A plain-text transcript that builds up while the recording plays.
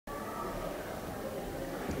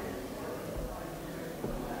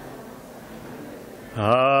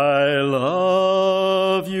I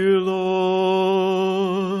love you, Lord,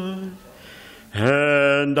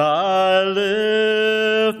 and I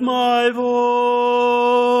lift my voice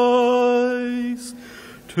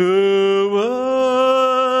to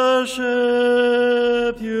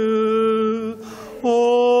worship you,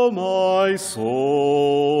 O my soul,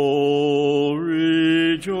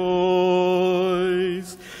 rejoice.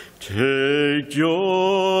 Take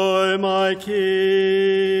joy, my King,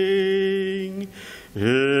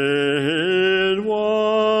 in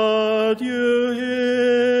what you hear.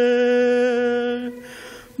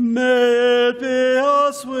 May it be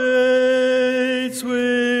a sweet,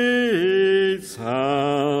 sweet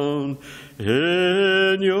sound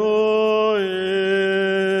in your ear.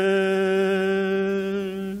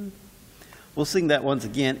 We'll sing that once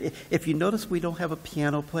again. If you notice, we don't have a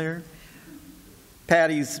piano player.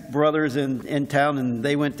 Patty's brother's in town, and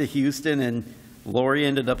they went to Houston, and Lori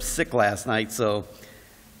ended up sick last night, so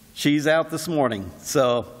she's out this morning.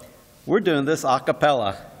 So we're doing this a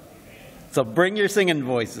cappella. So bring your singing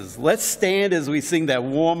voices. Let's stand as we sing that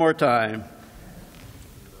one more time.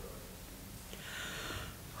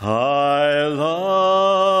 I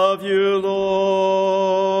love you,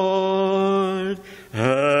 Lord,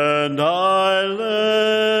 and I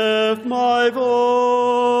lift my voice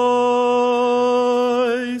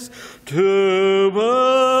to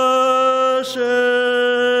worship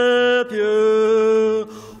you,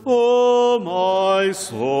 O my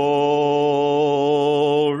soul,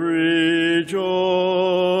 rejoice.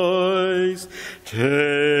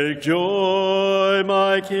 Take joy,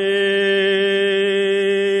 my King,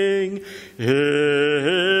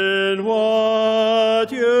 in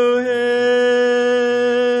what you hear.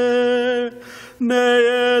 May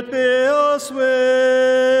it be a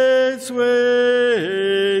sweet,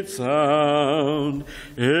 sweet sound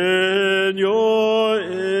in your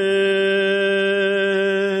ear.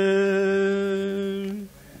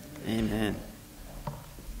 Amen.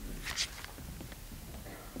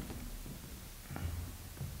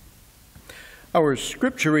 Our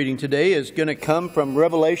scripture reading today is going to come from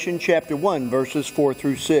Revelation chapter 1, verses 4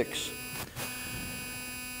 through 6.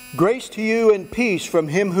 Grace to you and peace from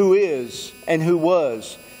him who is, and who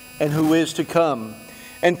was, and who is to come,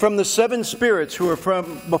 and from the seven spirits who are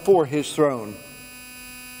from before his throne.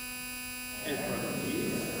 And from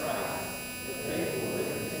Jesus Christ, the faithful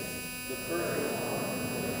witness, the firstborn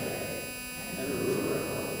from the dead, and the ruler of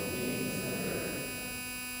the kings of the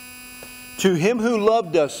earth. To him who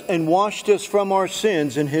loved us and washed us from our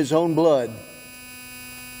sins in his own blood.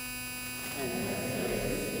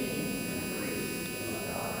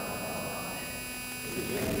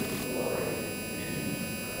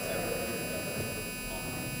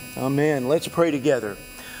 Amen. Let's pray together.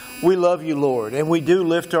 We love you, Lord, and we do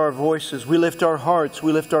lift our voices. We lift our hearts.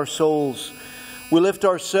 We lift our souls. We lift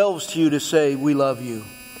ourselves to you to say we love you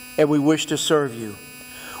and we wish to serve you.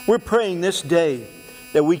 We're praying this day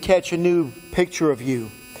that we catch a new picture of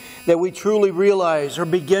you, that we truly realize, or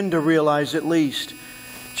begin to realize at least,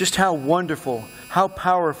 just how wonderful, how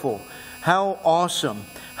powerful, how awesome,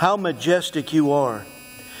 how majestic you are.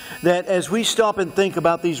 That as we stop and think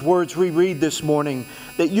about these words we read this morning,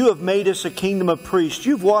 that you have made us a kingdom of priests.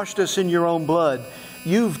 You've washed us in your own blood.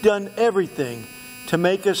 You've done everything to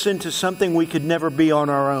make us into something we could never be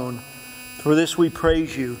on our own. For this we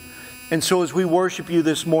praise you. And so as we worship you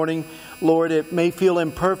this morning, Lord, it may feel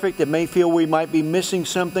imperfect. It may feel we might be missing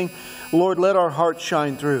something. Lord, let our hearts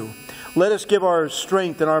shine through. Let us give our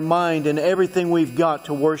strength and our mind and everything we've got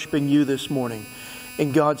to worshiping you this morning.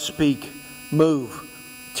 And God, speak, move,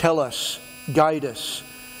 tell us, guide us,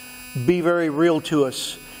 be very real to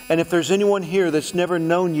us. And if there's anyone here that's never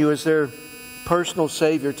known you as their personal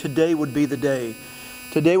Savior, today would be the day.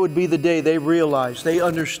 Today would be the day they realize, they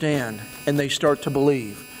understand, and they start to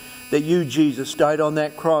believe that you, Jesus, died on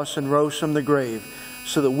that cross and rose from the grave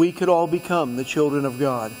so that we could all become the children of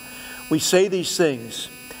God. We say these things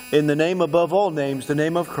in the name above all names, the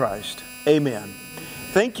name of Christ. Amen.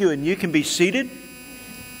 Thank you, and you can be seated.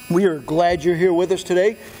 We are glad you're here with us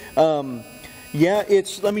today. Let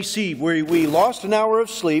me see, we lost an hour of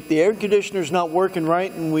sleep, the air conditioner's not working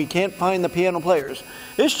right, and we can't find the piano players.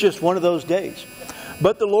 It's just one of those days.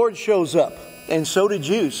 But the Lord shows up, and so did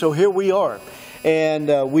you, so here we are.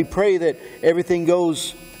 And we pray that everything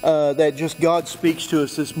goes, that just God speaks to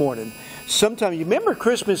us this morning. Sometime, you remember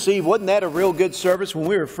Christmas Eve, wasn't that a real good service when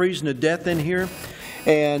we were freezing to death in here?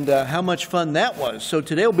 And how much fun that was. So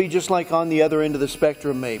today will be just like on the other end of the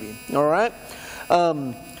spectrum maybe. All right?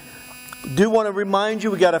 Do want to remind you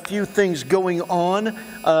we got a few things going on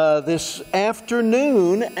this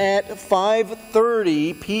afternoon at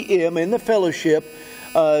 5:30 p.m. in the fellowship.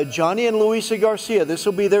 Johnny and Luisa Garcia. This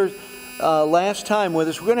will be their last time with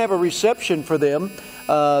us. We're going to have a reception for them.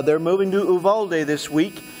 They're moving to Uvalde this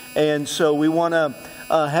week, and so we want to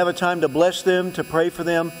have a time to bless them, to pray for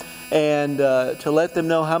them, and to let them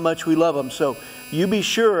know how much we love them. So you be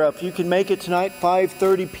sure, if you can make it tonight,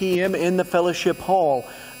 5:30 p.m. in the fellowship hall.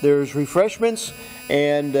 There's refreshments,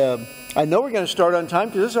 and I know we're going to start on time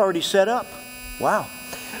because it's already set up. Wow.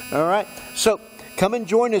 All right. So come and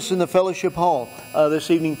join us in the fellowship hall this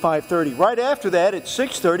evening, 5:30. Right after that, at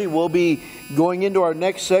 6:30, we'll be going into our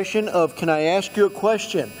next session of Can I Ask You a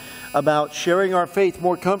Question? About sharing our faith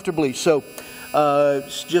more comfortably. So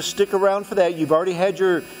just stick around for that. You've already had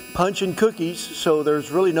your punch and cookies, so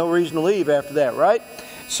there's really no reason to leave after that, right?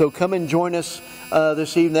 So come and join us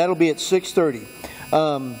this evening. That'll be at 6:30.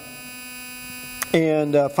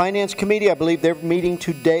 Finance Committee, I believe they're meeting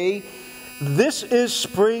today. This is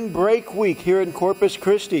spring break week here in Corpus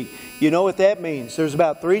Christi. You know what that means. There's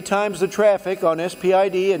about 3 times the traffic on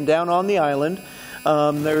SPID and down on the island.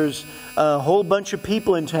 There's a whole bunch of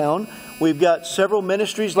people in town. We've got several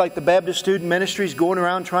ministries like the Baptist Student Ministries going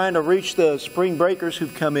around trying to reach the spring breakers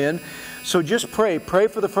who've come in. So just pray. Pray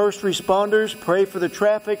for the first responders. Pray for the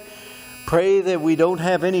traffic. Pray that we don't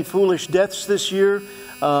have any foolish deaths this year.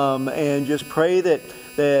 And just pray that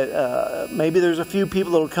maybe there's a few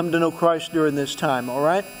people that will come to know Christ during this time, all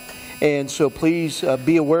right? And so please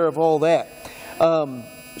be aware of all that.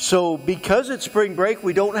 So because it's spring break,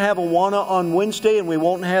 we don't have Awana on Wednesday, and we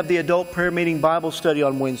won't have the adult prayer meeting Bible study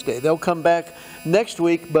on Wednesday. They'll come back next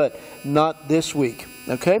week, but not this week,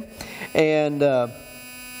 okay? And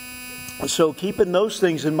so keeping those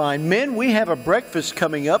things in mind. Men, we have a breakfast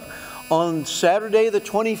coming up on Saturday the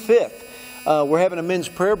 25th. We're having a men's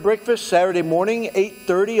prayer breakfast Saturday morning,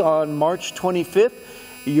 8:30 on March 25th.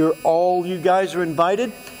 All you guys are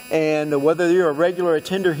invited, and whether you're a regular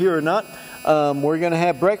attender here or not, we're going to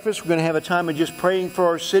have breakfast. We're going to have a time of just praying for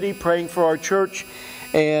our city, praying for our church,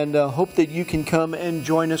 and hope that you can come and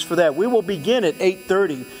join us for that. We will begin at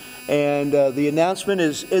 8:30, and the announcement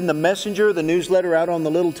is in the messenger, the newsletter out on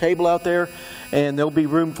the little table out there, and there'll be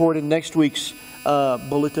room for it in next week's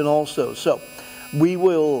bulletin also. So we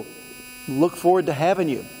will look forward to having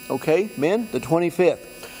you, okay, men, the 25th.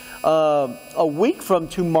 A week from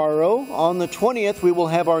tomorrow, on the 20th, we will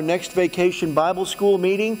have our next Vacation Bible School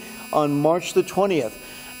meeting on March the 20th.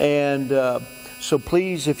 And so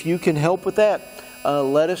please, if you can help with that,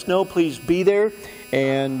 let us know. Please be there,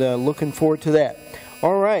 and looking forward to that.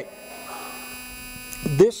 All right.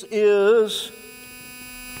 This is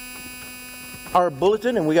our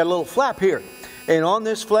bulletin, and we got a little flap here. And on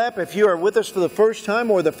this flap, if you are with us for the first time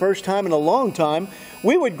or the first time in a long time,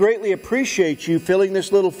 we would greatly appreciate you filling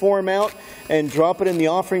this little form out and drop it in the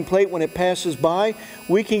offering plate when it passes by.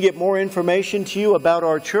 We can get more information to you about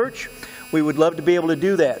our church. We would love to be able to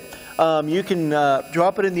do that. You can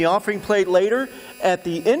drop it in the offering plate later. At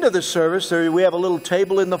the end of the service, we have a little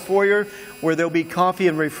table in the foyer where there'll be coffee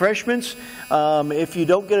and refreshments. If you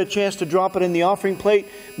don't get a chance to drop it in the offering plate,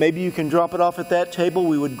 maybe you can drop it off at that table.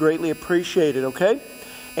 We would greatly appreciate it, okay?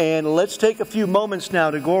 And let's take a few moments now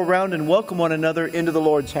to go around and welcome one another into the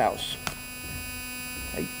Lord's house.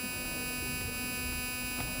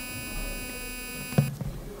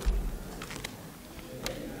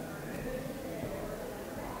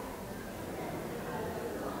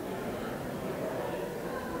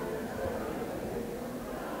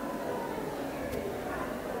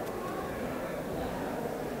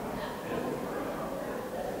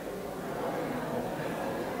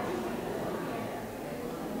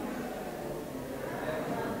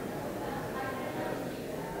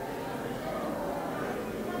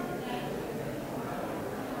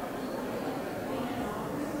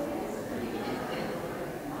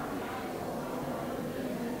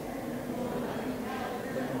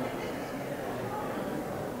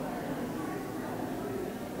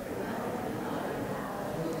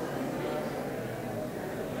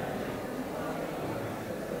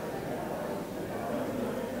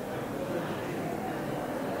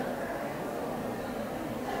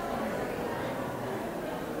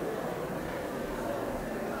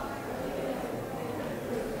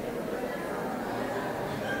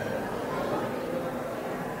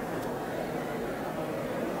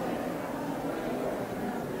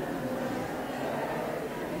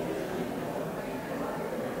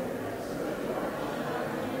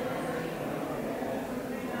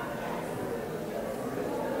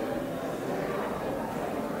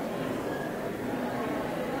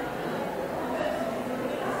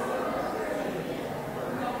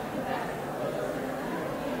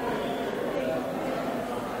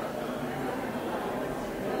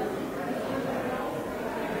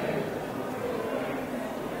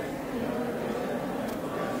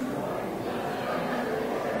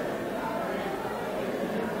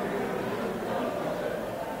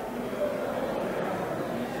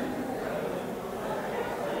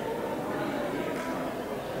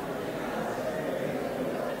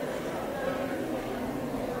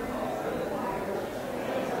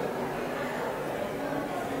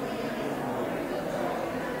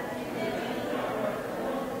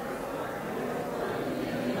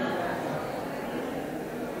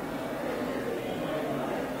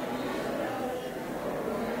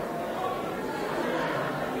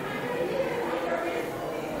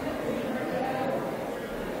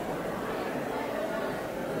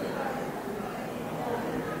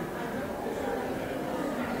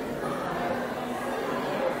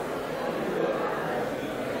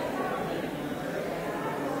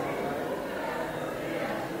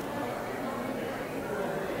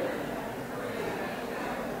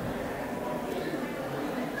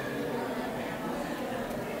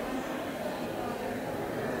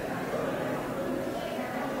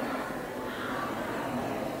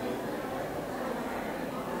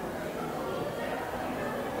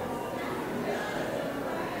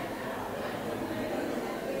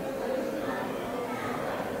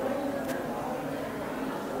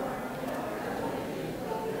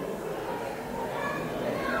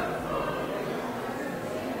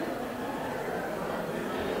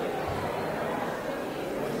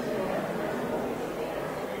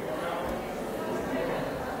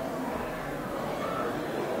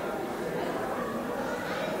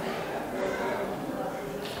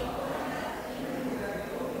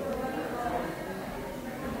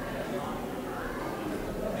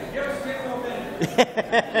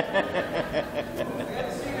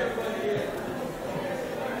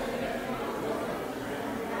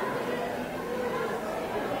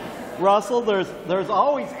 Russell, there's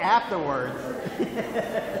always afterwards.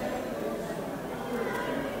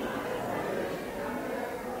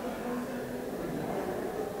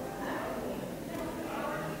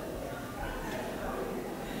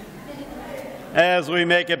 As we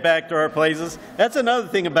make it back to our places, that's another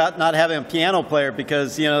thing about not having a piano player,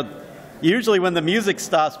 because, you know, usually when the music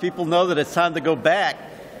stops, people know that it's time to go back.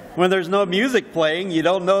 When there's no music playing, you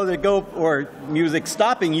don't know to go, or music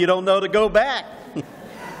stopping, you don't know to go back.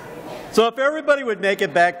 So if everybody would make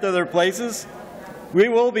it back to their places, we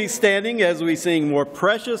will be standing as we sing More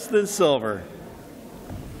Precious Than Silver.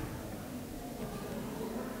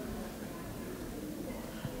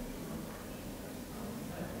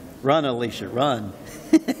 Run, Alicia, run.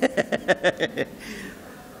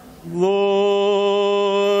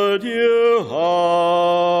 Lord, you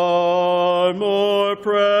are more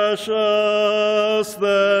precious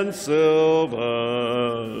than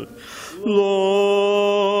silver.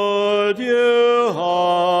 Lord, you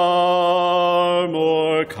are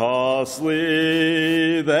more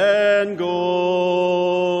costly than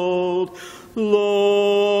gold.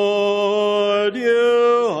 Lord,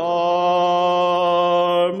 you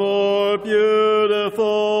are more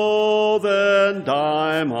beautiful than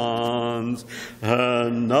diamonds,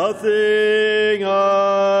 and nothing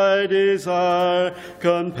I desire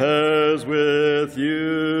compares with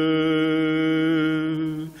you.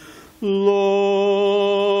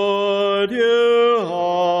 Lord, you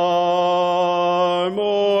are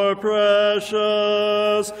more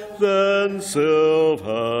precious than silver.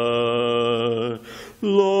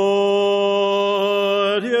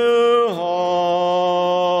 Lord, you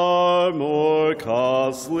are more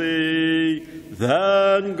costly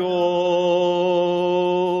than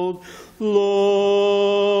gold.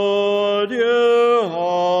 Lord, you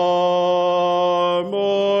are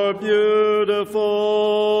more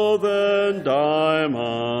beautiful than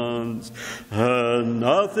diamonds, and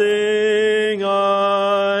nothing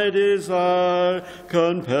I desire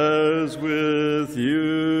compares with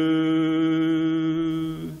you.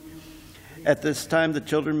 At this time, the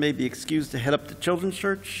children may be excused to head up to Children's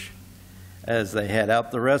Church. As they head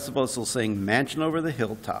out, the rest of us will sing Mansion Over the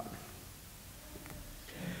Hilltop.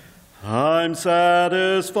 I'm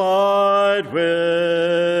satisfied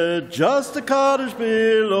with just a cottage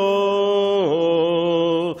below,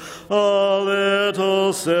 a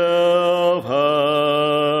little silver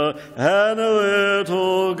and a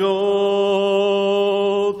little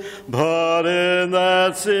gold. But in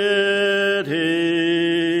that city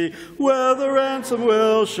where the ransom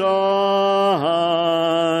will shine,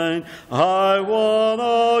 I want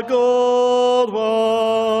a gold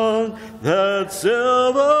one that's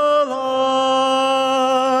silver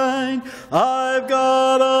line. I've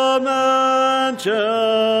got a mansion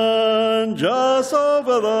just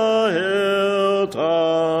over the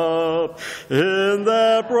hilltop in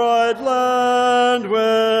that bright land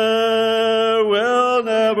where we'll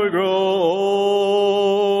never grow old.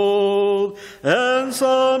 And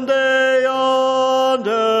someday yonder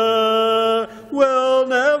we'll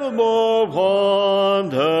never more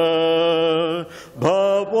wander,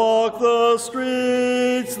 but walk the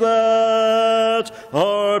streets that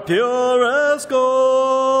are pure as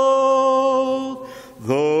gold.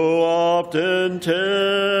 Though often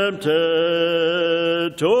tempted,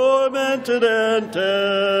 tormented and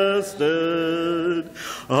tested,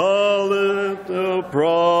 a little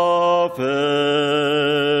prophet,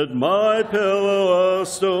 my pillow a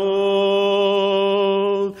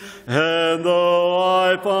stone. And though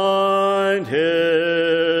I find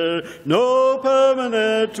here no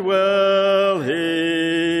permanent dwelling,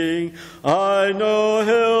 I know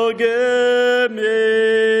he'll give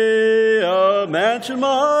me a mansion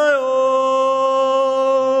my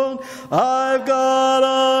own. I've got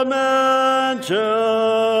a mansion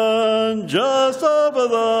just over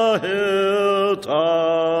the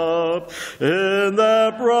hilltop in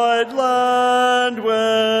that bright land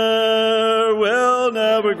where we'll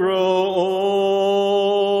never grow old.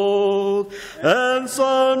 And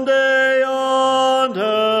someday yonder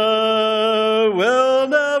we'll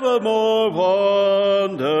never more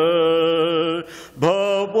wander,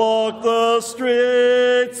 but walk the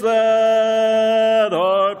streets that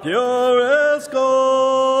are pure as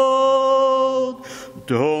gold.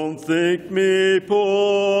 Don't think me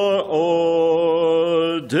poor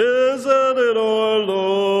or deserted or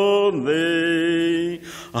lonely.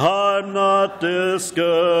 I'm not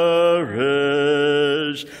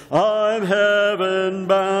discouraged. I'm heaven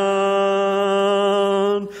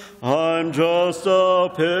bound. I'm I'm just a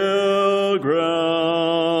pilgrim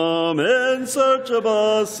in search of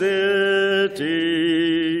a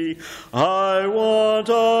city. I want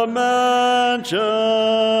a mansion,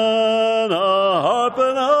 a harp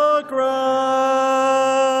and a crown.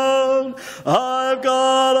 I've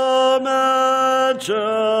got a mansion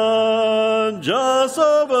just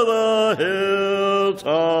over the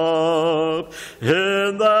hilltop,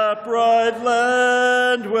 in that bright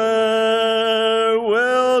land where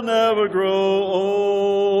we'll never grow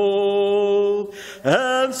old.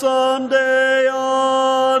 And someday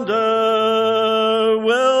yonder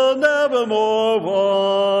we'll never more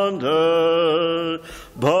wander,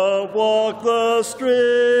 but walk the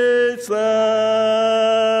streets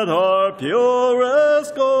that are pure as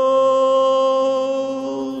gold.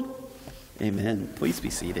 Amen. Please be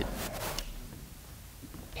seated.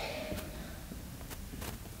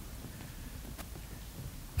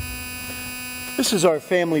 This is our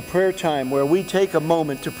family prayer time where we take a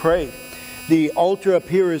moment to pray. The altar up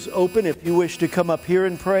here is open if you wish to come up here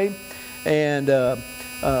and pray. And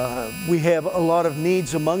we have a lot of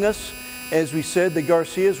needs among us. As we said, the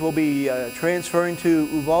Garcias will be transferring to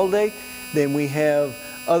Uvalde. Then we have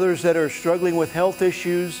others that are struggling with health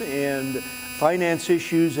issues and finance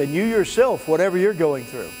issues, and you yourself, whatever you're going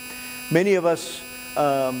through. Many of us,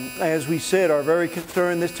 as we said, are very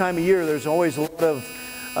concerned. This time of year, there's always a lot of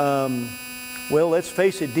well, let's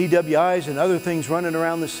face it, DWIs and other things running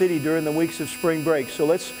around the city during the weeks of spring break. So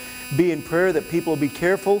let's be in prayer that people will be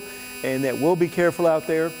careful and that we'll be careful out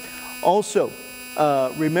there. Also,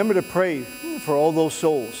 remember to pray for all those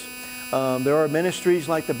souls. There are ministries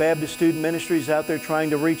like the Baptist Student Ministries out there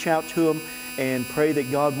trying to reach out to them and pray that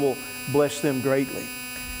God will bless them greatly.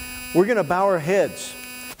 We're going to bow our heads.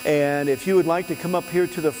 And if you would like to come up here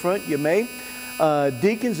to the front, you may.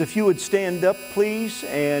 Deacons, if you would stand up, please.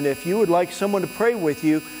 And if you would like someone to pray with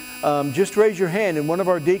you, just raise your hand and one of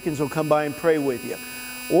our deacons will come by and pray with you.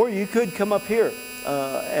 Or you could come up here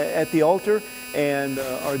at the altar and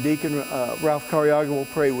our deacon, Ralph Cariaga, will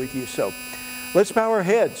pray with you. So let's bow our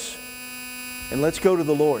heads and let's go to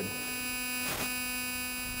the Lord.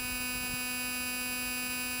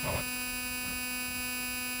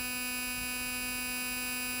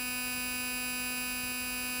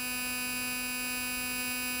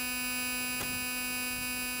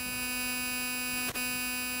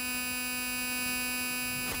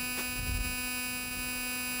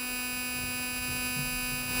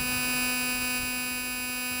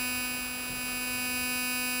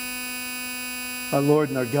 Our Lord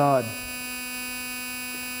and our God,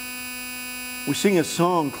 we sing a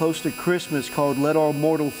song close to Christmas called "Let All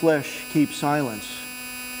Mortal Flesh Keep Silence,"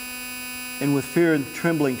 and with fear and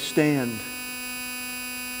trembling stand.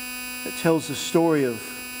 It tells the story of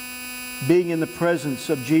being in the presence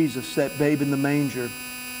of Jesus, that babe in the manger,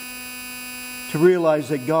 to realize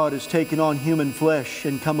that God has taken on human flesh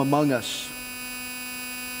and come among us.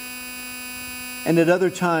 And at other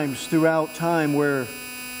times throughout time where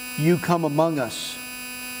you come among us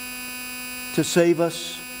to save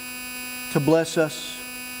us, to bless us,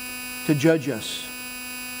 to judge us.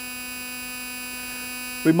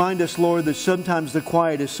 Remind us, Lord, that sometimes the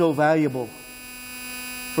quiet is so valuable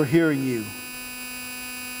for hearing you.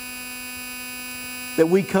 That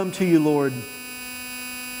we come to you, Lord,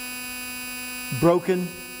 broken,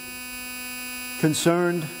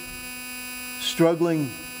 concerned, struggling,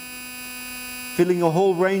 feeling a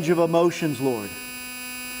whole range of emotions, Lord.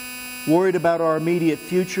 Worried about our immediate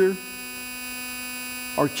future,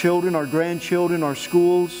 our children, our grandchildren, our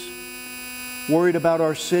schools, worried about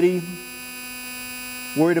our city,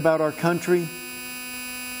 worried about our country.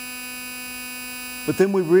 But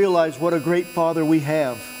then we realize what a great Father we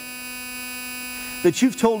have. That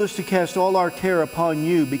you've told us to cast all our care upon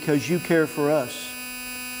you because you care for us.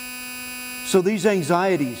 So these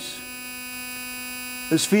anxieties,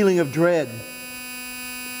 this feeling of dread,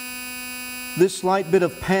 this slight bit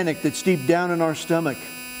of panic that's deep down in our stomach,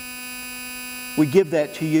 we give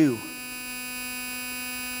that to you.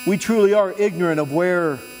 We truly are ignorant of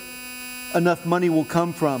where enough money will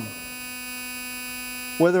come from,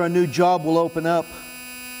 whether a new job will open up,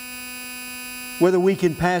 whether we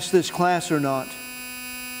can pass this class or not.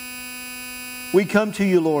 We come to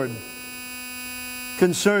you, Lord,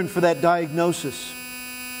 concerned for that diagnosis,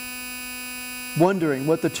 wondering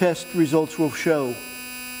what the test results will show.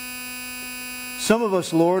 Some of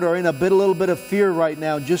us, Lord, are in a little bit of fear right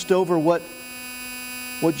now just over what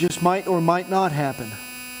just might or might not happen.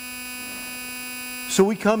 So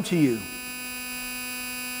we come to you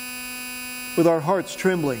with our hearts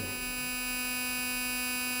trembling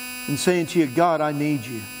and saying to you, God, I need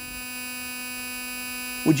you.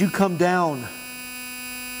 Would you come down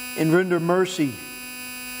and render mercy.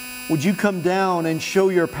 Would you come down and show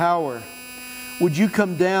your power? Would you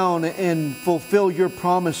come down and fulfill your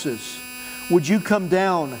promises? Would you come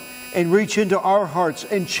down and reach into our hearts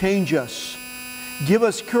and change us? Give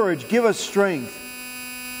us courage, give us strength.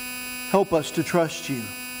 Help us to trust you.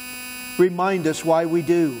 Remind us why we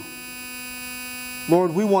do.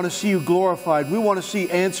 Lord, we want to see you glorified. We want to see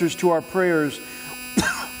answers to our prayers.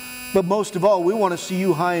 But most of all, we want to see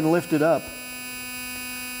you high and lifted up.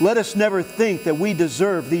 Let us never think that we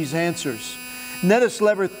deserve these answers. Let us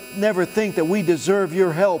never think that we deserve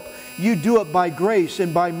your help. You do it by grace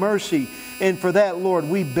and by mercy. And for that, Lord,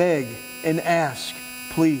 we beg and ask,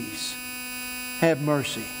 please, have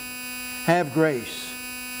mercy, have grace,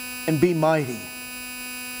 and be mighty.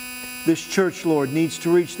 This church, Lord, needs to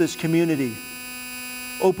reach this community.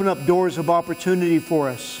 Open up doors of opportunity for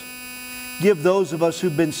us. Give those of us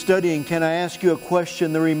who've been studying, can I ask you a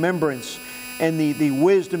question, the remembrance and the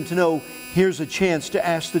wisdom to know, here's a chance to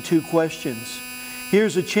ask the 2 questions.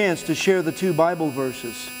 Here's a chance to share the 2 Bible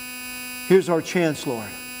verses. Here's our chance, Lord.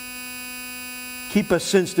 Keep us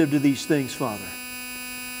sensitive to these things, Father.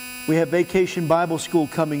 We have Vacation Bible School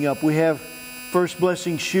coming up. We have First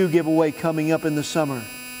Blessing Shoe Giveaway coming up in the summer.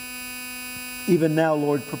 Even now,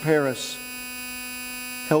 Lord, prepare us.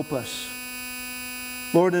 Help us.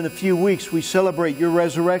 Lord, in a few weeks we celebrate your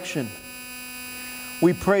resurrection.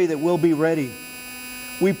 We pray that we'll be ready.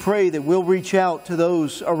 We pray that we'll reach out to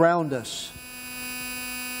those around us.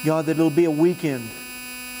 God, that it'll be a weekend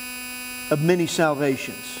of many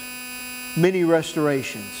salvations, many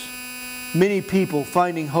restorations, many people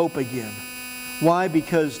finding hope again. Why?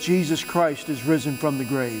 Because Jesus Christ is risen from the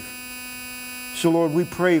grave. So Lord, we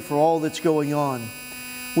pray for all that's going on.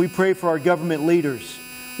 We pray for our government leaders.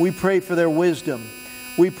 We pray for their wisdom.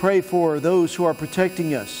 We pray for those who are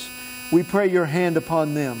protecting us. We pray your hand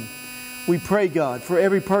upon them. We pray, God, for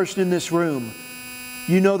every person in this room.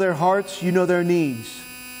 You know their hearts. You know their needs.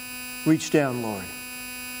 Reach down, Lord.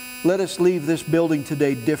 Let us leave this building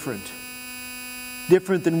today different.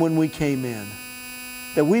 Different than when we came in.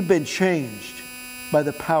 That we've been changed by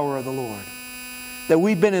the power of the Lord. That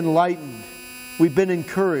we've been enlightened. We've been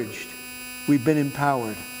encouraged. We've been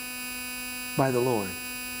empowered by the Lord.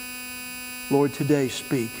 Lord, today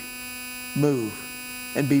speak, move,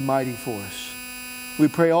 and be mighty for us. We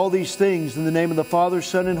pray all these things in the name of the Father,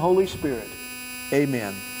 Son, and Holy Spirit.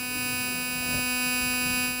 Amen.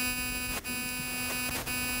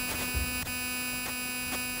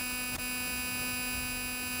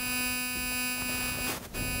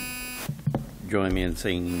 Join me in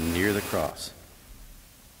singing Near the Cross.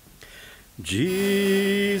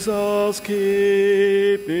 Jesus,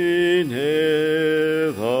 keep me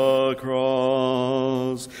near the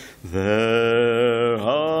cross, there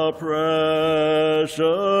a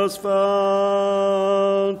precious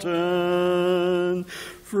fountain,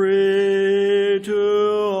 free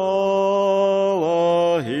to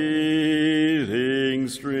all a healing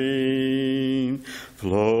stream,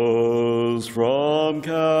 flows from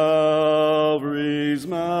Calvary's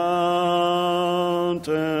mountain.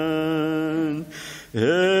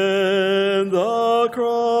 In the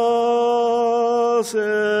cross,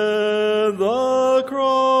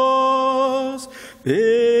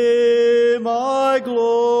 be my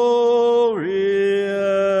glory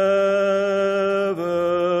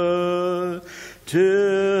ever,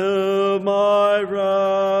 till my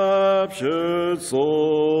raptured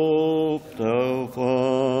soul shall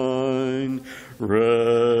find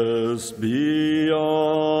rest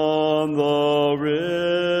beyond the river.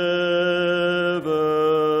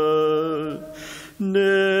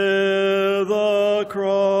 Near the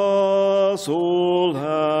cross, O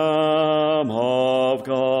Lamb of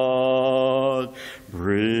God,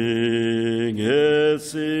 bring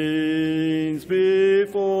its sins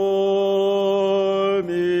before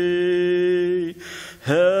me.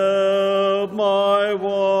 Help my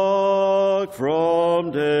walk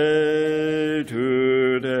from day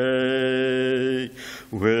to day,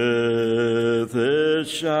 with its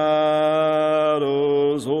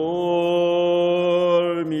shadows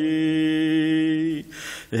o'er me.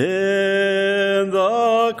 In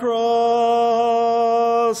the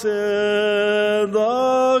cross,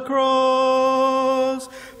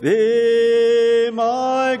 be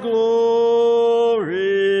my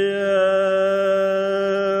glory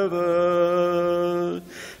ever,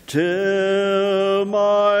 till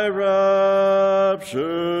my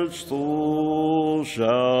raptured soul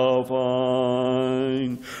shall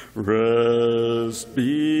find rest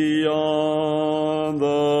beyond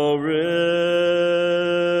the river.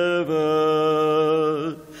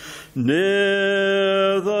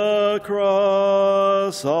 Near the cross,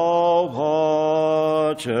 us all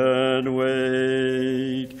watch and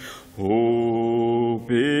wait,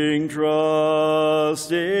 hoping,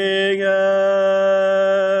 trusting ever,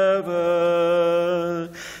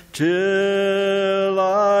 till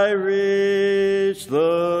I reach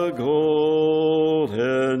the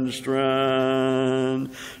golden strand,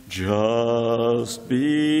 just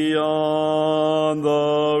beyond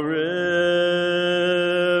the river.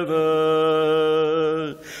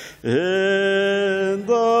 In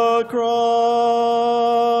the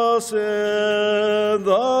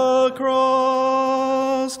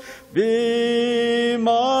cross, be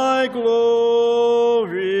my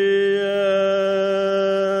glory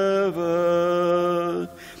ever,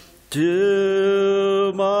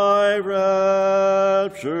 till my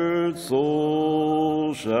raptured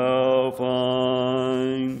soul shall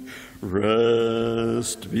find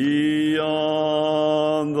rest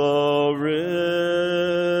beyond the river.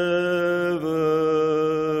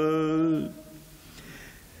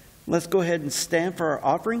 Let's go ahead and stand for our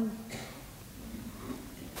offering.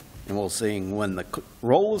 And we'll sing, when the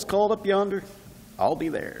roll is called up yonder, I'll be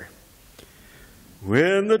there.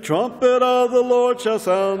 When the trumpet of the Lord shall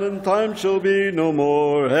sound, and time shall be no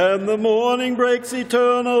more, and the morning breaks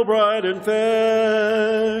eternal, bright and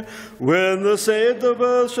fair, when the saved of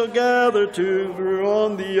earth shall gather to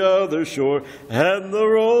on the other shore, and the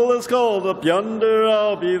roll is called up yonder,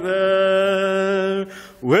 I'll be there.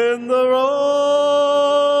 When the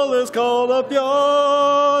roll is called up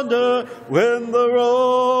yonder, when the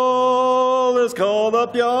roll is called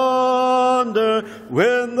up yonder,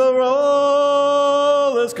 when the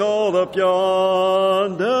roll is called up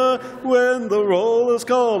yonder, when the roll is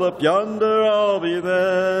called up yonder, I'll be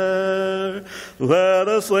there. Let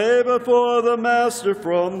us labor for the Master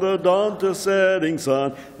from the dawn to setting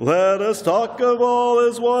sun. Let us talk of all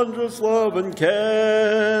his wondrous love and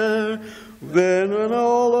care. Then when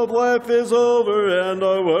all of life is over and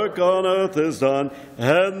our work on earth is done,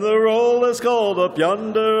 and the roll is called up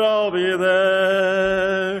yonder, I'll be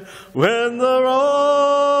there. When the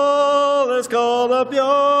roll is called up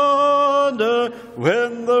yonder,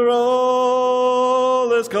 when the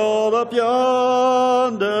roll is called up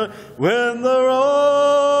yonder, when the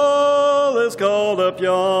roll is called up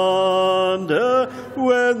yonder,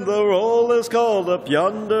 when the roll is called up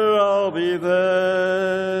yonder, I'll be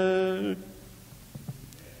there.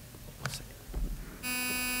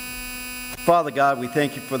 Father God, we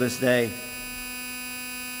thank you for this day.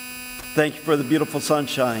 Thank you for the beautiful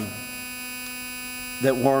sunshine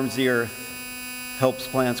that warms the earth, helps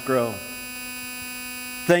plants grow.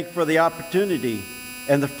 Thank you for the opportunity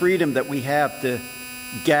and the freedom that we have to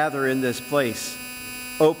gather in this place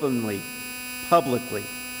openly, publicly,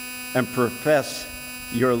 and profess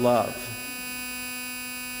your love.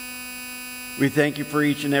 We thank you for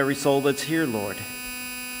each and every soul that's here, Lord.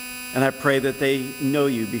 And I pray that they know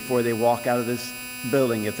you before they walk out of this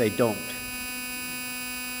building if they don't.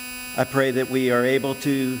 I pray that we are able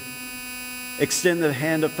to extend the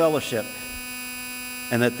hand of fellowship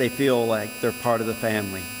and that they feel like they're part of the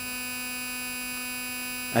family.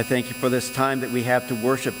 I thank you for this time that we have to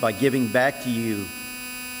worship by giving back to you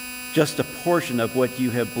just a portion of what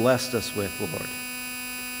you have blessed us with, Lord.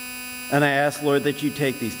 And I ask, Lord, that you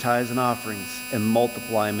take these tithes and offerings and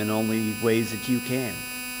multiply them in only ways that you can.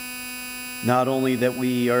 Not only that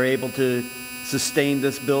we are able to sustain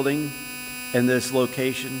this building and this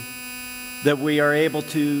location, that we are able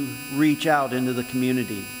to reach out into the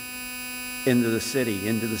community, into the city,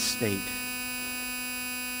 into the state,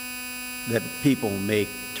 that people may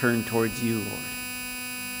turn towards you, Lord.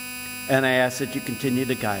 And I ask that you continue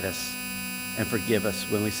to guide us and forgive us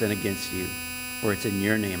when we sin against you. For it's in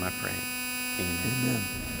your name I pray. Amen. Amen.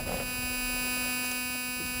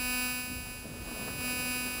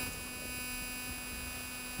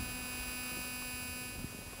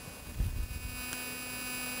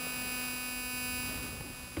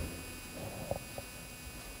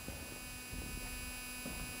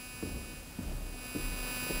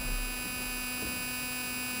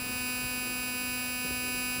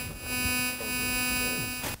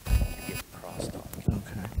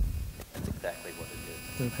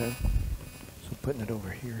 Okay. So putting it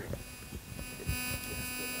over here.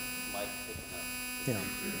 Yeah.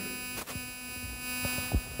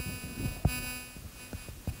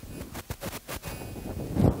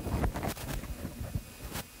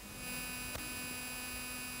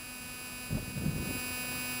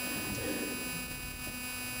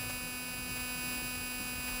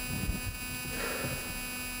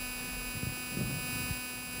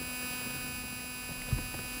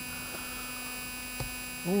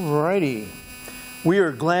 Alrighty. We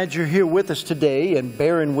are glad you're here with us today and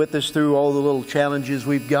bearing with us through all the little challenges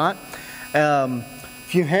we've got.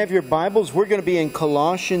 If you have your Bibles, we're going to be in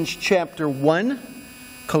Colossians chapter 1.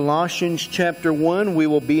 Colossians chapter 1, we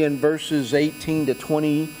will be in verses 18 to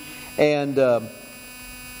 20 and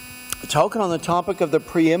talking on the topic of the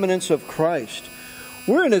preeminence of Christ.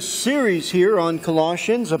 We're in a series here on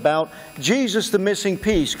Colossians about Jesus, the missing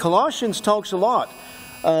piece. Colossians talks a lot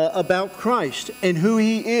about Christ and who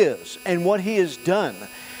He is and what He has done.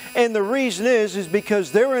 And the reason is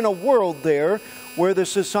because they're in a world there where the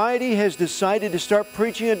society has decided to start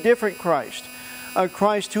preaching a different Christ. A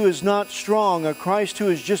Christ who is not strong, a Christ who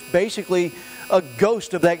is just basically a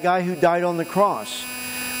ghost of that guy who died on the cross.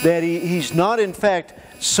 That He's not in fact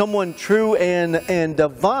someone true and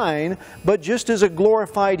divine, but just as a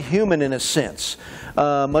glorified human in a sense.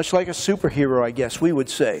 Much like a superhero, I guess we would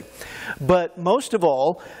say. But most of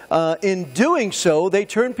all, in doing so, they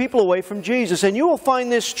turn people away from Jesus. And you will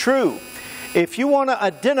find this true. If you want to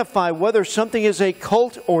identify whether something is a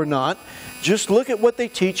cult or not, just look at what they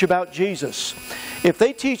teach about Jesus. If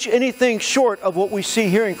they teach anything short of what we see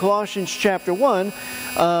here in Colossians chapter 1,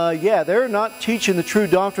 they're not teaching the true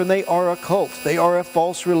doctrine. They are a cult. They are a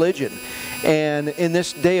false religion. And in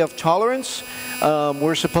this day of tolerance,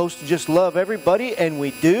 we're supposed to just love everybody, and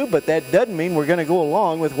we do, but that doesn't mean we're going to go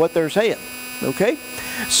along with what they're saying. Okay?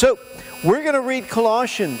 So, we're going to read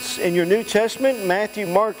Colossians in your New Testament, Matthew,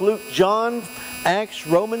 Mark, Luke, John, Acts,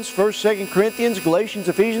 Romans, 1st, 2nd Corinthians, Galatians,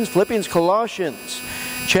 Ephesians, Philippians, Colossians.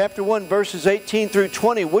 Chapter 1, verses 18 through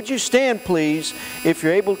 20. Would you stand, please, if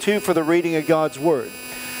you're able to, for the reading of God's Word.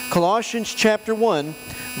 Colossians chapter 1,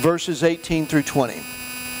 verses 18 through 20.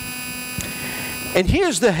 And He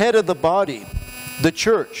is the head of the body, the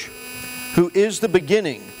church, who is the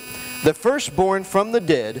beginning, the firstborn from the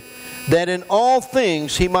dead, that in all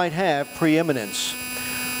things He might have preeminence.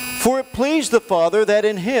 For it pleased the Father that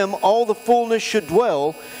in Him all the fullness should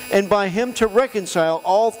dwell, and by Him to reconcile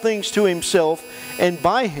all things to Himself, and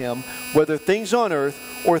by Him, whether things on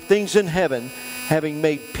earth or things in heaven, having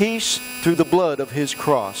made peace through the blood of His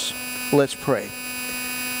cross. Let's pray.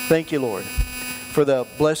 Thank you, Lord, for the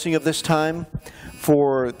blessing of this time,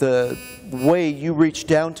 for the way You reach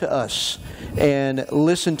down to us and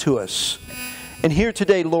listen to us. And here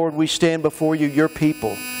today, Lord, we stand before You, Your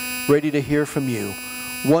people, ready to hear from You,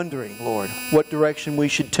 wondering, Lord, what direction we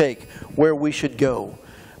should take, where we should go.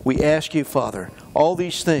 We ask You, Father, all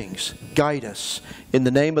these things, guide us. In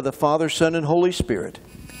the name of the Father, Son, and Holy Spirit.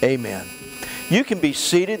 Amen. You can be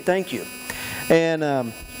seated. Thank you.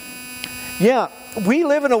 And, we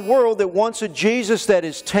live in a world that wants a Jesus that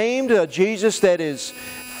is tamed, a Jesus that is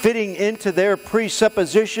fitting into their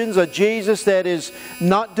presuppositions, a Jesus that is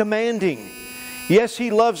not demanding. Yes,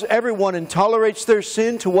 He loves everyone and tolerates their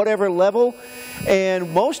sin to whatever level.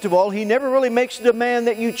 And most of all, He never really makes a demand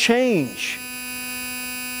that you change.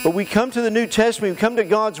 But we come to the New Testament, we come to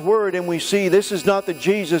God's Word, and we see this is not the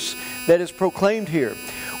Jesus that is proclaimed here.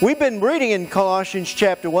 We've been reading in Colossians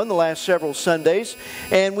chapter 1 the last several Sundays,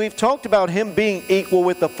 and we've talked about Him being equal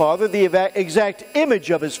with the Father, the exact image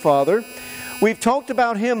of His Father. We've talked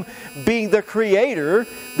about Him being the Creator,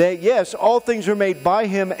 that yes, all things are made by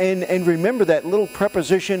Him, and remember that little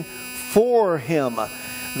preposition, for Him.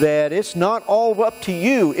 That it's not all up to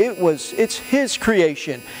you. It's His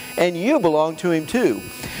creation, and you belong to Him too.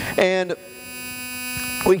 And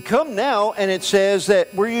we come now, and it says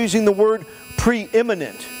that we're using the word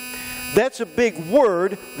preeminent. That's a big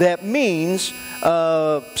word that means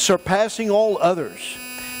surpassing all others.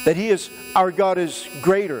 That our God is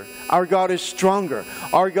greater. Our God is stronger.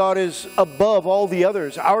 Our God is above all the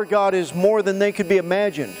others. Our God is more than they could be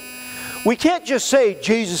imagined. We can't just say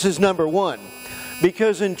Jesus is number one.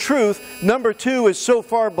 Because in truth, number two is so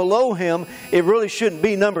far below Him, it really shouldn't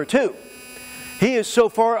be number two. He is so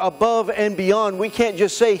far above and beyond, we can't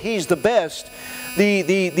just say He's the best.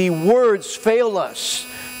 The words fail us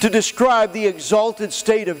to describe the exalted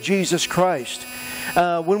state of Jesus Christ.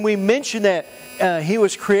 When we mentioned that He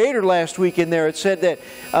was Creator last week in there, it said that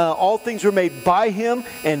all things were made by Him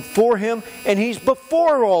and for Him, and He's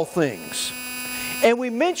before all things. And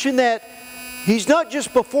we mentioned that He's not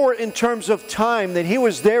just before in terms of time, that He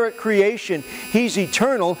was there at creation. He's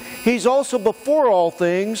eternal. He's also before all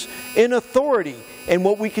things in authority. And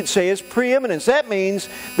what we could say is preeminence. That means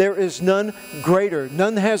there is none greater.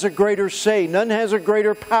 None has a greater say. None has a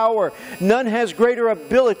greater power. None has greater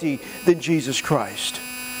ability than Jesus Christ.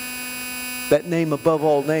 That name above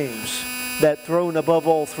all names. That throne above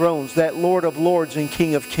all thrones. That Lord of lords and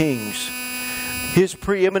King of kings. His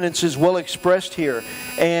preeminence is well expressed here.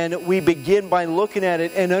 And we begin by looking at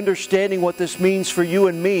it and understanding what this means for you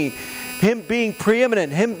and me. Him being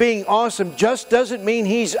preeminent, Him being awesome, just doesn't mean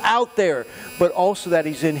He's out there, but also that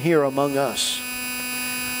He's in here among us.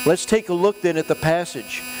 Let's take a look then at the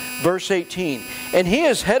passage. Verse 18. And He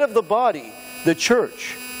is head of the body, the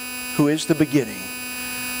church, who is the beginning.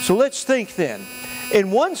 So let's think then.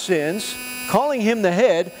 In one sense, calling Him the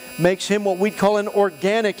head makes Him what we'd call an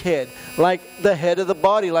organic head, like the head of the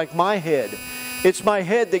body, like my head. It's my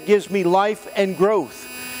head that gives me life and growth.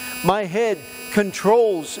 My head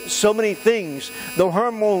controls so many things, the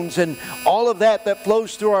hormones and all of that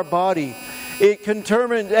flows through our body. It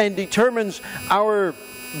determines our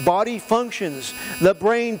body functions. The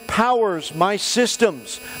brain powers my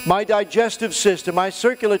systems, my digestive system, my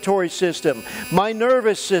circulatory system, my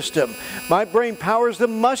nervous system. My brain powers the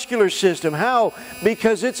muscular system. How?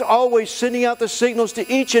 Because it's always sending out the signals to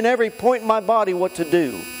each and every point in my body what to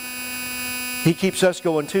do. He keeps us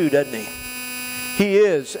going too, doesn't He? He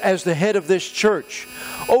is, as the head of this church.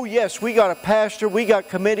 Oh yes, we got a pastor, we got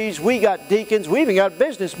committees, we got deacons, we even got a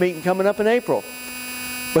business meeting coming up in April.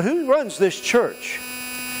 But who runs this church?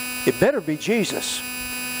 It better be Jesus.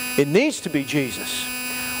 It needs to be Jesus.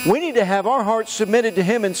 We need to have our hearts submitted to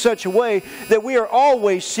Him in such a way that we are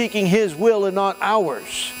always seeking His will and not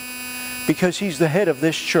ours. Because He's the head of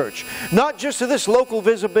this church. Not just of this local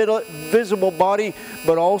visible body,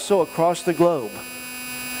 but also across the globe.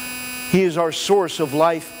 He is our source of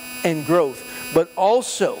life and growth. But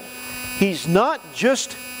also, He's not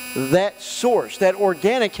just that source, that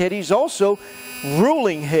organic head. He's also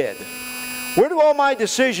ruling head. Where do all my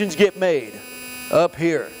decisions get made? Up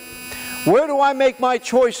here. Where do I make my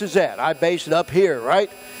choices at? I base it up here,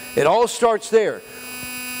 right? It all starts there.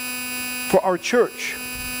 For our church,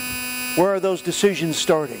 where are those decisions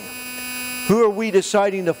starting? Who are we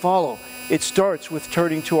deciding to follow? It starts with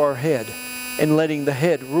turning to our head and letting the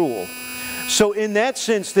head rule. So in that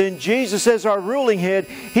sense then, Jesus as our ruling head,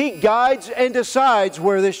 He guides and decides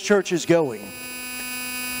where this church is going.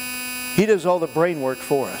 He does all the brain work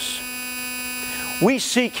for us. We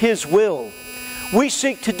seek His will. We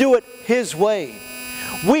seek to do it His way.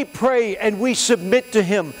 We pray and we submit to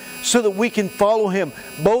Him so that we can follow Him,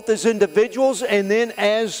 both as individuals and then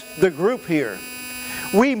as the group here.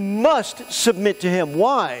 We must submit to Him.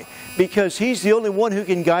 Why? Because He's the only one who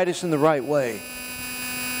can guide us in the right way.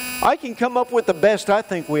 I can come up with the best I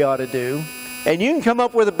think we ought to do, and you can come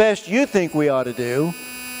up with the best you think we ought to do,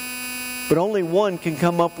 but only one can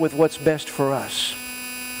come up with what's best for us.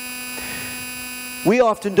 We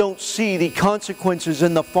often don't see the consequences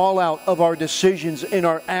and the fallout of our decisions and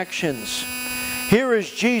our actions. Here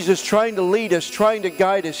is Jesus trying to lead us, trying to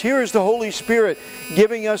guide us. Here is the Holy Spirit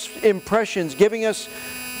giving us impressions, giving us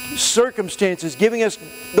circumstances, giving us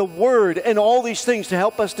the Word and all these things to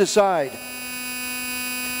help us decide.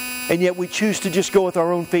 And yet we choose to just go with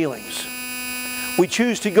our own feelings. We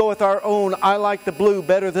choose to go with our own, I like the blue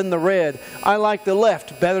better than the red. I like the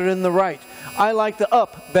left better than the right. I like the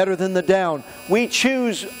up better than the down. We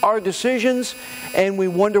choose our decisions and we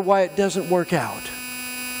wonder why it doesn't work out.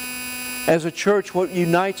 As a church, what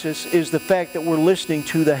unites us is the fact that we're listening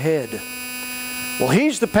to the head. Well,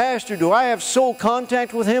 He's the pastor. Do I have soul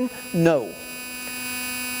contact with Him? No.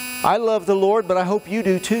 I love the Lord, but I hope you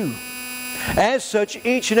do too. As such,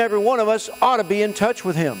 each and every one of us ought to be in touch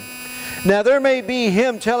with Him. Now, there may be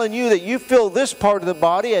Him telling you that you feel this part of the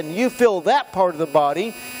body and you feel that part of the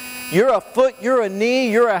body. You're a foot, you're a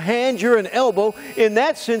knee, you're a hand, you're an elbow. In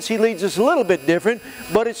that sense, He leads us a little bit different,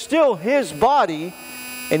 but it's still His body,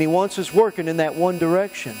 and He wants us working in that one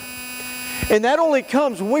direction. And that only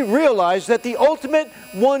comes when we realize that the ultimate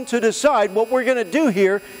one to decide what we're going to do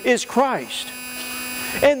here is Christ.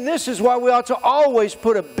 And this is why we ought to always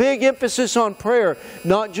put a big emphasis on prayer,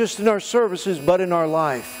 not just in our services, but in our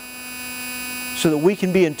life, so that we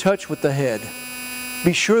can be in touch with the head.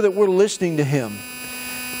 Be sure that we're listening to Him.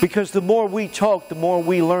 Because the more we talk, the more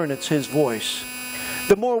we learn it's His voice.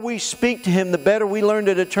 The more we speak to Him, the better we learn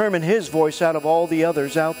to determine His voice out of all the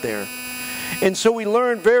others out there. And so we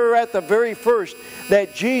learn at the very first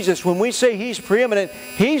that Jesus, when we say He's preeminent,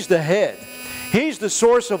 He's the head. He's the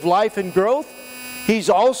source of life and growth. He's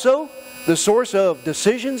also the source of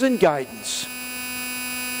decisions and guidance.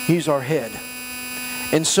 He's our head.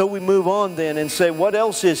 And so we move on then and say, what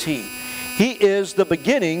else is He? He is the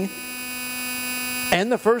beginning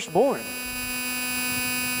and the firstborn.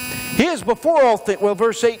 He is before all things. Well,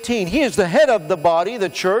 verse 18. He is the head of the body, the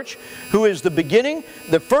church, who is the beginning,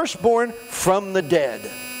 the firstborn from the dead,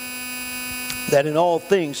 that in all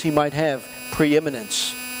things He might have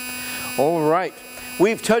preeminence. All right.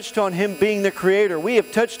 We've touched on Him being the Creator. We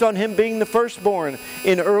have touched on Him being the firstborn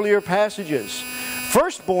in earlier passages.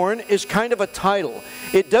 Firstborn is kind of a title.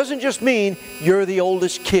 It doesn't just mean you're the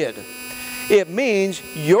oldest kid. It means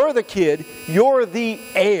you're the kid, you're the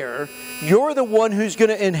heir, you're the one who's going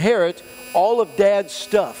to inherit all of Dad's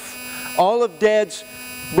stuff, all of Dad's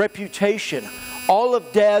reputation, all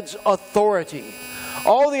of Dad's authority.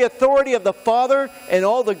 All the authority of the Father and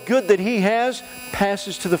all the good that He has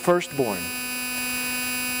passes to the firstborn.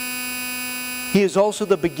 He is also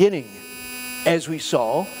the beginning. As we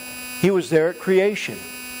saw, He was there at creation.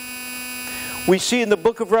 We see in the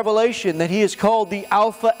book of Revelation that He is called the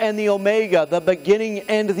Alpha and the Omega, the beginning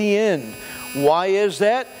and the end. Why is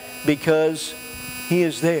that? Because He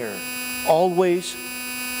is there, always,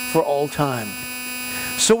 for all time.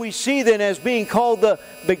 So we see then, as being called the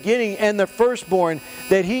beginning and the firstborn,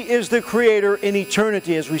 that He is the Creator in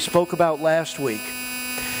eternity, as we spoke about last week.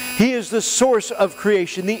 He is the source of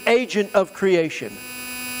creation, the agent of creation,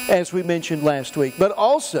 as we mentioned last week. But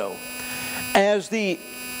also, as the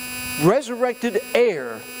resurrected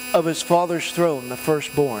heir of His Father's throne, the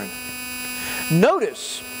firstborn.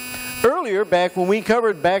 Notice, earlier, back when we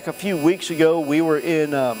covered back a few weeks ago, we were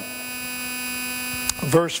in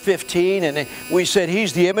verse 15, and we said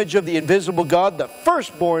He's the image of the invisible God, the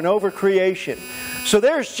firstborn over creation. So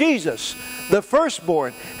there's Jesus, the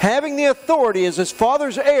firstborn, having the authority as His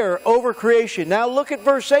Father's heir over creation. Now look at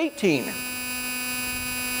verse 18.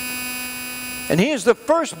 And He is the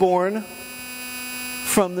firstborn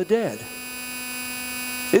from the dead.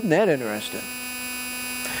 Isn't that interesting?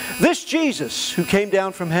 This Jesus who came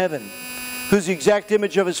down from heaven, who's the exact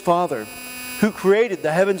image of His Father, who created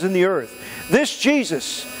the heavens and the earth, this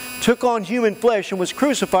Jesus took on human flesh and was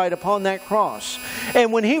crucified upon that cross.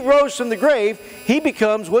 And when He rose from the grave, He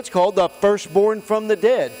becomes what's called the firstborn from the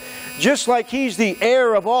dead. Just like He's the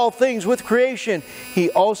heir of all things with creation, He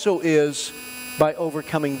also is by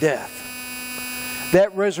overcoming death.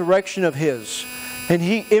 That resurrection of His, and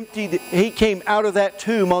He came out of that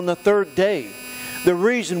tomb on the third day. The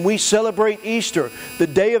reason we celebrate Easter, the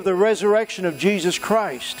day of the resurrection of Jesus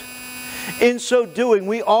Christ. In so doing,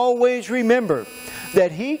 we always remember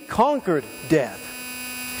that He conquered death.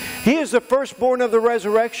 He is the firstborn of the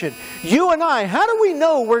resurrection. You and I, how do we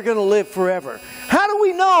know we're going to live forever? How do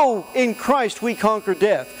we know in Christ we conquer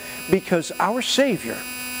death? Because our Savior,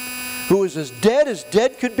 who is as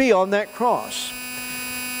dead could be on that cross,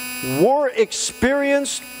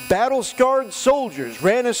 war-experienced, battle-scarred soldiers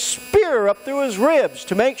ran a spear up through His ribs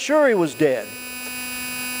to make sure He was dead.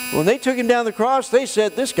 When they took Him down the cross, they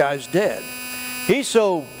said, this guy's dead. He's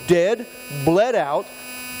so dead, bled out,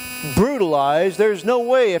 brutalized, there's no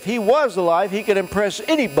way if He was alive He could impress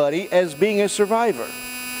anybody as being a survivor.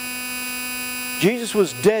 Jesus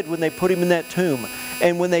was dead when they put Him in that tomb.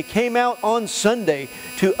 And when they came out on Sunday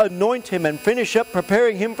to anoint Him and finish up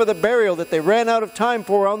preparing Him for the burial that they ran out of time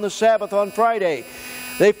for on the Sabbath on Friday,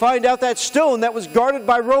 they find out that stone that was guarded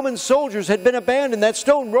by Roman soldiers had been abandoned. That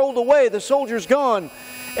stone rolled away, the soldiers gone,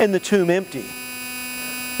 and the tomb empty.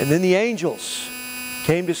 And then the angels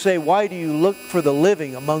came to say, why do you look for the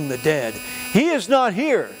living among the dead? He is not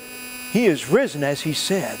here. He is risen, as He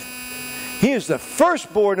said. He is the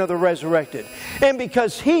firstborn of the resurrected. And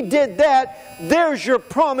because He did that, there's your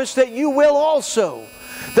promise that you will also.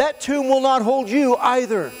 That tomb will not hold you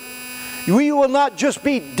either. You will not just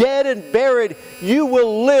be dead and buried. You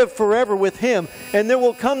will live forever with Him. And there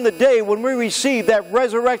will come the day when we receive that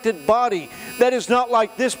resurrected body that is not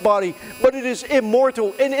like this body, but it is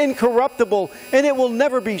immortal and incorruptible, and it will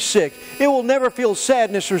never be sick. It will never feel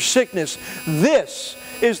sadness or sickness. This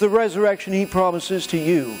is the resurrection He promises to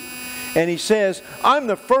you. And He says, I'm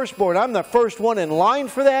the firstborn. I'm the first one in line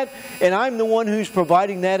for that, and I'm the one who's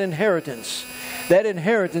providing that inheritance. That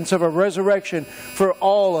inheritance of a resurrection for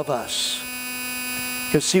all of us.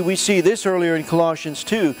 Because see, we see this earlier in Colossians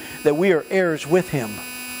 2, that we are heirs with Him.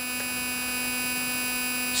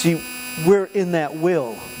 See, we're in that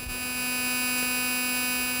will.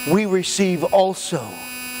 We receive also.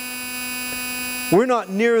 We're not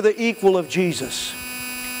near the equal of Jesus,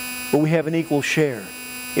 but we have an equal share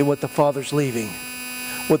in what the Father's leaving,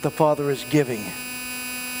 what the Father is giving.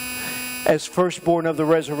 As firstborn of the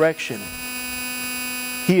resurrection,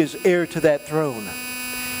 He is heir to that throne.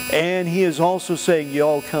 And He is also saying, you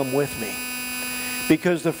all come with me.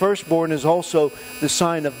 Because the firstborn is also the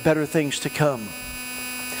sign of better things to come.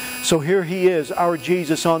 So here He is, our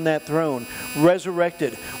Jesus on that throne,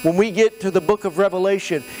 resurrected. When we get to the book of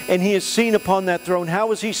Revelation and He is seen upon that throne,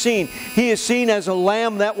 how is He seen? He is seen as a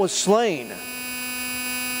lamb that was slain.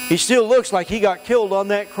 He still looks like He got killed on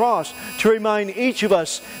that cross to remind each of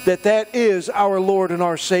us that that is our Lord and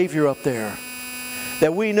our Savior up there.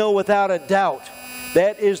 That we know without a doubt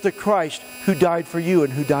that is the Christ who died for you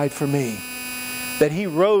and who died for me. That He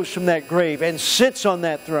rose from that grave and sits on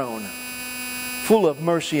that throne, full of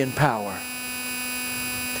mercy and power.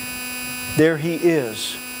 There He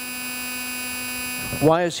is.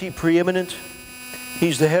 Why is He preeminent?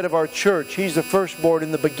 He's the head of our church. He's the firstborn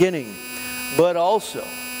in the beginning. But also,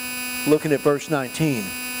 looking at verse 19,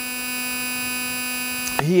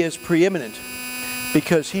 He is preeminent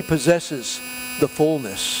because He possesses the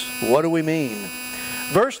fullness. What do we mean?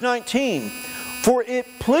 Verse 19, for it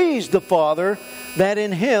pleased the Father that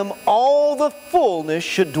in Him all the fullness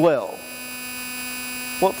should dwell.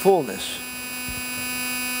 What fullness?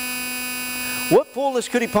 What fullness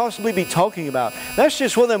could He possibly be talking about? That's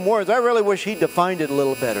just one of them words. I really wish He defined it a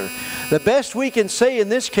little better. The best we can say in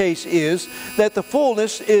this case is that the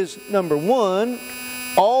fullness is, number one,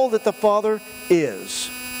 all that the Father is.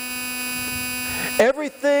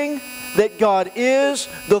 Everything that God is,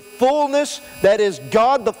 the fullness that is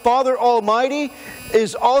God the Father Almighty,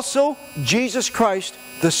 is also Jesus Christ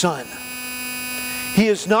the Son. He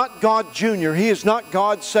is not God Junior. He is not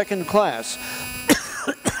God second class.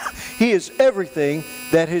 He is everything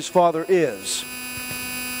that His Father is.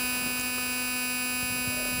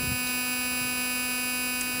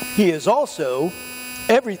 He is also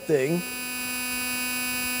everything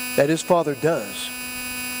that His Father does.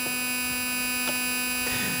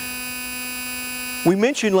 We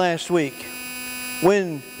mentioned last week,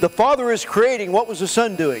 when the Father is creating, what was the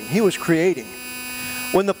Son doing? He was creating.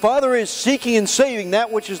 When the Father is seeking and saving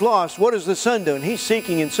that which is lost, what is the Son doing? He's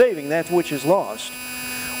seeking and saving that which is lost.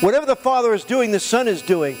 Whatever the Father is doing, the Son is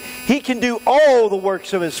doing. He can do all the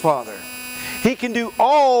works of His Father. He can do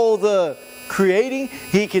all the creating.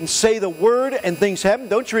 He can say the word and things happen.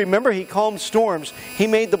 Don't you remember? He calmed storms. He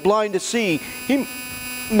made the blind to see. He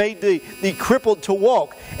made the crippled to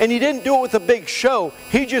walk. And He didn't do it with a big show.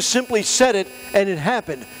 He just simply said it and it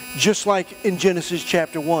happened. Just like in Genesis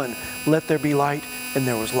chapter 1. Let there be light, and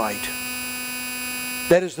there was light.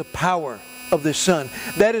 That is the power of the Son.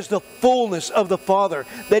 That is the fullness of the Father.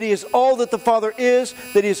 That He is all that the Father is.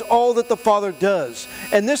 That He is all that the Father does.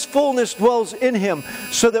 And this fullness dwells in Him,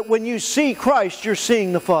 so that when you see Christ, you're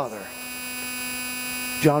seeing the Father.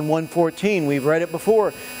 John 1:14, we've read it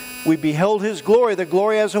before. We beheld His glory, the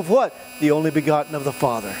glory as of what? The only begotten of the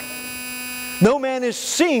Father. No man has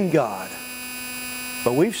seen God,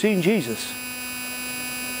 but we've seen Jesus.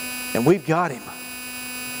 And we've got Him.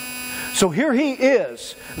 So here He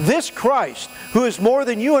is, this Christ, who is more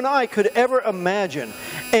than you and I could ever imagine.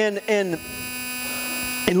 And in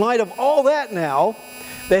light of all that now,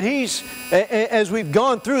 that He's, as we've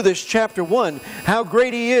gone through this chapter 1, how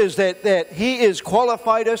great He is that He has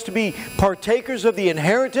qualified us to be partakers of the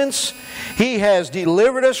inheritance. He has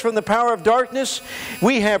delivered us from the power of darkness.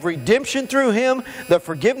 We have redemption through Him, the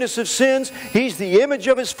forgiveness of sins. He's the image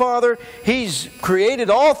of His Father. He's created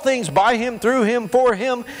all things by Him, through Him, for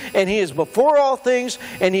Him. And He is before all things.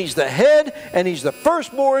 And He's the head, and He's the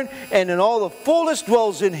firstborn, and in all the fullness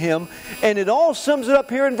dwells in Him. And it all sums it up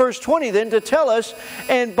here in verse 20 then to tell us,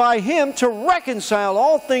 and by Him to reconcile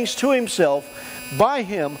all things to Himself, by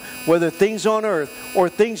Him, whether things on earth or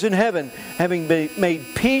things in heaven, having made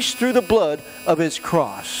peace through the blood of His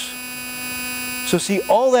cross. So see,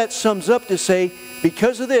 all that sums up to say,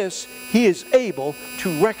 because of this, He is able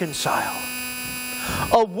to reconcile.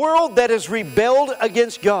 A world that has rebelled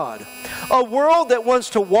against God. A world that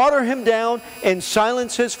wants to water Him down and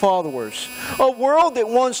silence His followers. A world that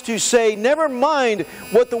wants to say, never mind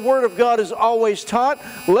what the Word of God has always taught.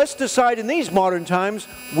 Let's decide in these modern times,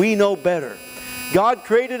 we know better. God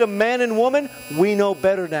created a man and woman, we know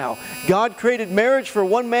better now. God created marriage for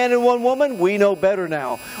one man and one woman, we know better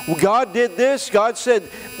now. God did this, God said,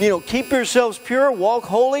 keep yourselves pure, walk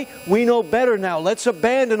holy, we know better now. Let's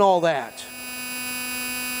abandon all that.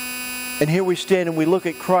 And here we stand and we look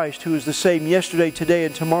at Christ, who is the same yesterday, today,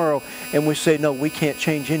 and tomorrow, and we say, no, we can't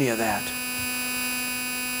change any of that.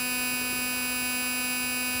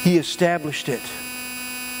 He established it.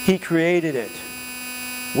 He created it.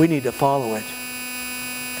 We need to follow it.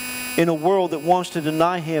 In a world that wants to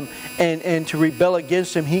deny Him and to rebel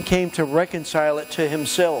against Him, He came to reconcile it to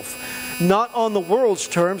Himself. Not on the world's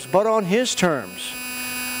terms, but on His terms.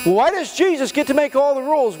 Well, why does Jesus get to make all the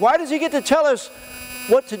rules? Why does He get to tell us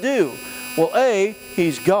what to do? Well, A,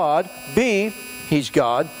 He's God. B, He's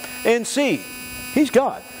God. And C, He's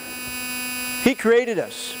God. He created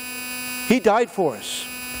us. He died for us.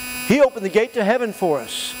 He opened the gate to heaven for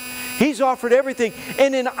us. He's offered everything.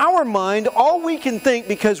 And in our mind, all we can think,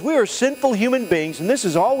 because we are sinful human beings, and this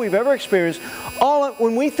is all we've ever experienced,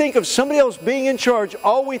 when we think of somebody else being in charge,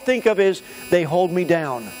 all we think of is, they hold me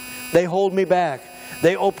down. They hold me back.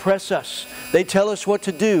 They oppress us. They tell us what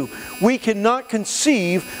to do. We cannot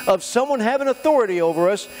conceive of someone having authority over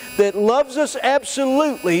us that loves us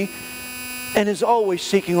absolutely and is always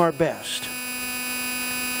seeking our best.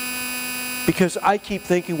 Because I keep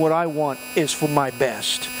thinking what I want is for my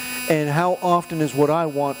best. And how often is what I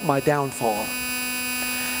want my downfall?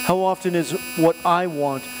 How often is what I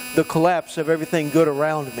want the collapse of everything good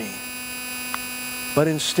around me? But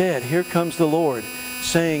instead, here comes the Lord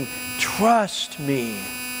saying, trust me.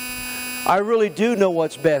 I really do know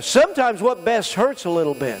what's best. Sometimes what best hurts a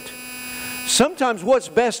little bit. Sometimes what's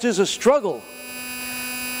best is a struggle.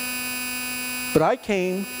 But I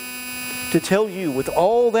came to tell you, with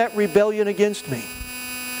all that rebellion against me,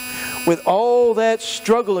 with all that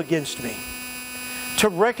struggle against me, to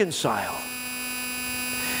reconcile.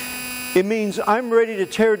 It means I'm ready to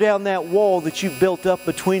tear down that wall that you've built up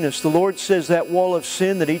between us. The Lord says that wall of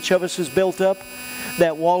sin that each of us has built up,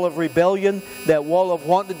 that wall of rebellion, that wall of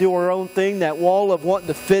wanting to do our own thing, that wall of wanting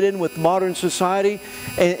to fit in with modern society.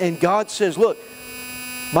 And God says, look,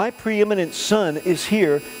 my preeminent Son is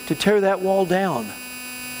here to tear that wall down,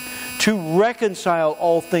 to reconcile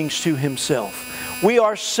all things to Himself. We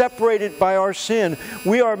are separated by our sin.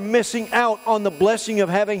 We are missing out on the blessing of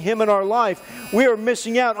having Him in our life. We are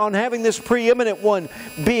missing out on having this preeminent one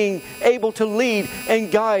being able to lead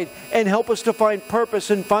and guide and help us to find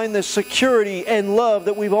purpose and find the security and love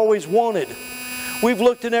that we've always wanted. We've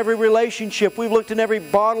looked in every relationship. We've looked in every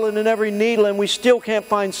bottle and in every needle, and we still can't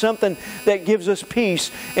find something that gives us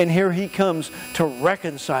peace. And here He comes to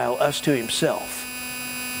reconcile us to Himself.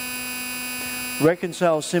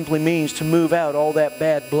 Reconcile simply means to move out all that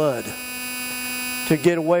bad blood, to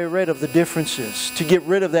get rid of the differences, to get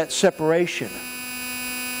rid of that separation.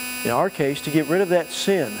 In our case, to get rid of that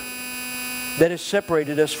sin that has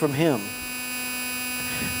separated us from Him.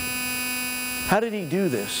 How did He do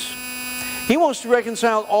this? He wants to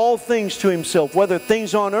reconcile all things to Himself, whether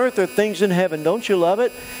things on earth or things in heaven. Don't you love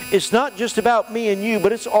it? It's not just about me and you,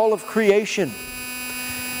 but it's all of creation.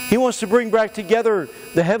 He wants to bring back together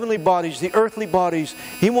the heavenly bodies, the earthly bodies.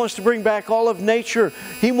 He wants to bring back all of nature.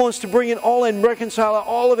 He wants to bring it all and reconcile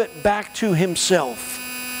all of it back to Himself.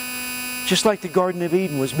 Just like the Garden of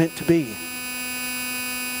Eden was meant to be.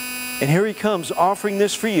 And here He comes offering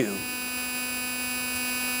this for you.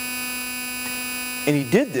 And He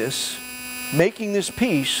did this, making this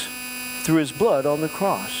peace through His blood on the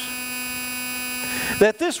cross.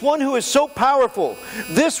 That this one who is so powerful,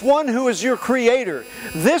 this one who is your Creator,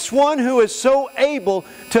 this one who is so able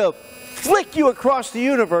to flick you across the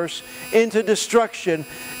universe into destruction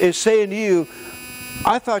is saying to you,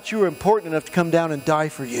 I thought you were important enough to come down and die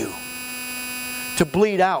for you. To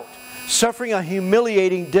bleed out, suffering a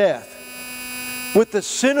humiliating death. With the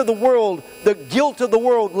sin of the world, the guilt of the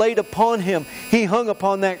world laid upon Him, He hung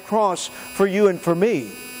upon that cross for you and for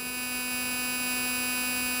me.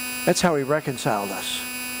 That's how He reconciled us.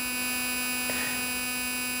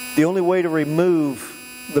 The only way to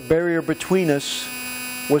remove the barrier between us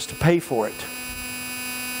was to pay for it.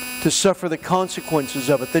 To suffer the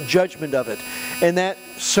consequences of it, the judgment of it. And that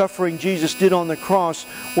suffering Jesus did on the cross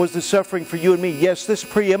was the suffering for you and me. Yes, this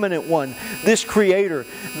preeminent one, this Creator,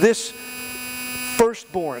 this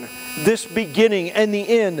firstborn, this beginning and the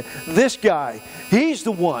end, this guy, He's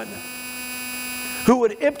the one who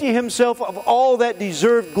would empty Himself of all that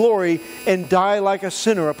deserved glory and die like a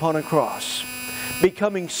sinner upon a cross,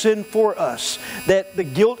 becoming sin for us, that the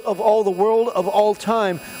guilt of all the world of all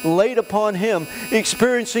time laid upon Him,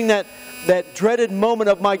 experiencing that dreaded moment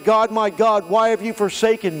of, my God, why have you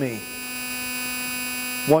forsaken me?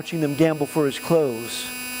 Watching them gamble for His clothes.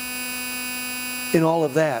 In all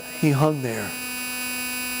of that, He hung there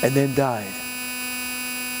and then died.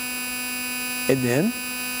 And then,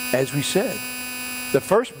 as we said, the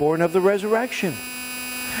firstborn of the resurrection.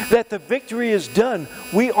 That the victory is done.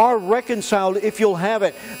 We are reconciled if you'll have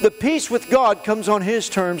it. The peace with God comes on His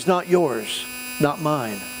terms, not yours, not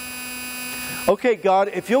mine. Okay, God,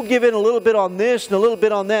 if you'll give in a little bit on this and a little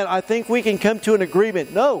bit on that, I think we can come to an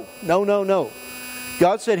agreement. No.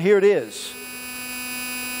 God said, here it is.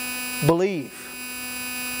 Believe.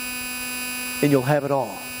 And you'll have it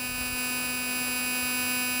all.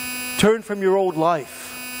 Turn from your old life.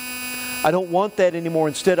 I don't want that anymore.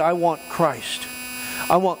 Instead, I want Christ.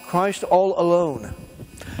 I want Christ all alone.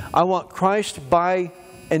 I want Christ by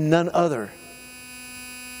and none other.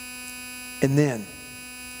 And then,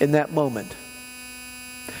 in that moment,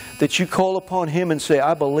 that you call upon Him and say,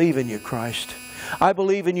 I believe in you, Christ. I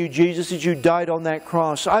believe in you, Jesus, that you died on that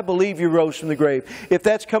cross. I believe you rose from the grave. If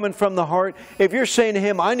that's coming from the heart, if you're saying to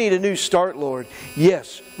Him, I need a new start, Lord.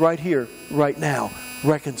 Yes, right here, right now,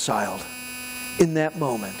 reconciled. In that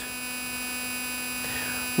moment.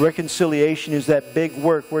 Reconciliation is that big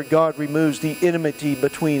work where God removes the enmity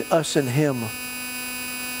between us and Him.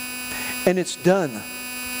 And it's done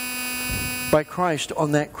by Christ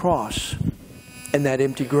on that cross and that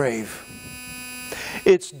empty grave.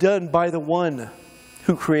 It's done by the one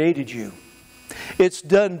who created you. It's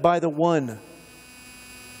done by the one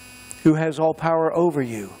who has all power over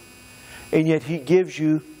you. And yet He gives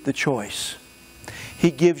you the choice. He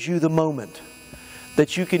gives you the moment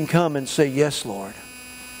that you can come and say, yes, Lord.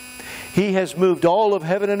 He has moved all of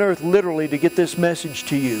heaven and earth literally to get this message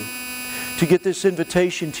to you, to get this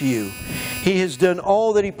invitation to you. He has done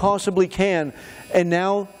all that He possibly can, and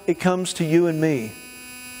now it comes to you and me.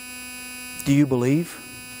 Do you believe?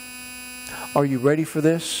 Are you ready for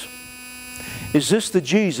this? Is this the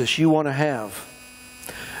Jesus you want to have?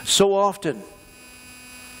 So often,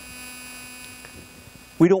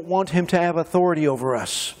 we don't want Him to have authority over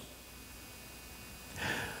us.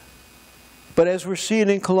 But as we're seeing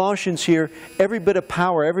in Colossians here, every bit of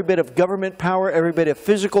power, every bit of government power, every bit of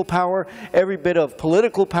physical power, every bit of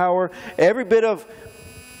political power, every bit of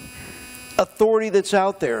authority that's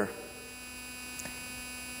out there,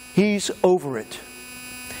 He's over it.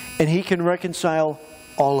 And He can reconcile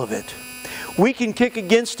all of it. We can kick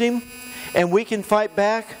against Him, and we can fight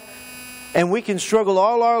back, and we can struggle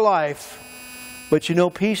all our life. But you know,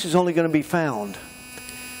 peace is only going to be found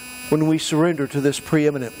when we surrender to this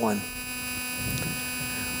preeminent one.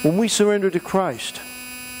 When we surrender to Christ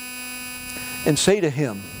and say to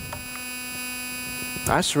Him,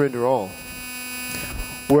 I surrender all.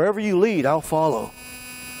 Wherever you lead, I'll follow.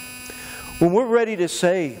 When we're ready to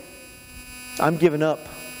say, I'm giving up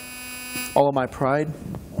all of my pride,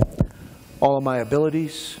 all of my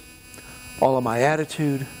abilities, all of my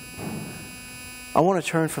attitude, I want to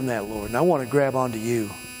turn from that, Lord, and I want to grab onto You.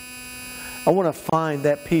 I want to find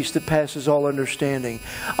that peace that passes all understanding.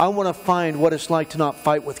 I want to find what it's like to not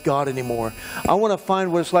fight with God anymore. I want to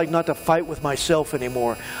find what it's like not to fight with myself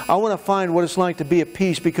anymore. I want to find what it's like to be at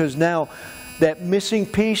peace, because now that missing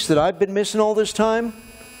peace that I've been missing all this time,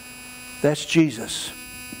 that's Jesus.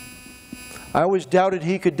 I always doubted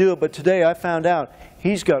He could do it, but today I found out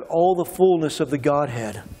He's got all the fullness of the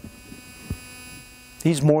Godhead.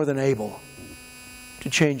 He's more than able to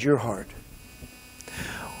change your heart.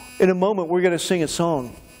 In a moment, we're going to sing a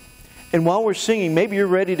song. And while we're singing, maybe you're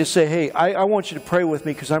ready to say, hey, I want you to pray with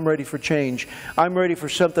me because I'm ready for change. I'm ready for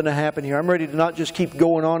something to happen here. I'm ready to not just keep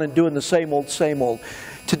going on and doing the same old, same old.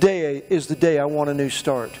 Today is the day I want a new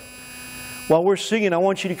start. While we're singing, I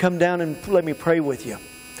want you to come down and let me pray with you.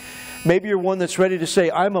 Maybe you're one that's ready to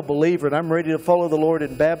say, I'm a believer and I'm ready to follow the Lord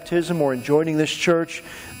in baptism or in joining this church.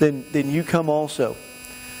 Then you come also.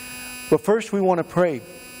 But first we want to pray.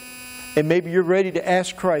 And maybe you're ready to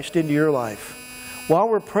ask Christ into your life. While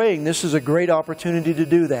we're praying, this is a great opportunity to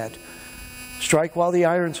do that. Strike while the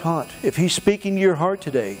iron's hot. If He's speaking to your heart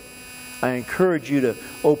today, I encourage you to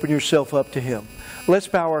open yourself up to Him. Let's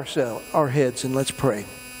bow our heads and let's pray.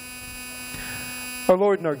 Our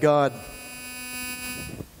Lord and our God,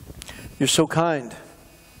 You're so kind,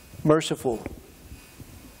 merciful.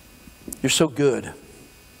 You're so good.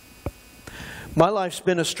 My life's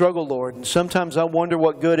been a struggle, Lord, and sometimes I wonder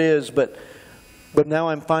what good is, but now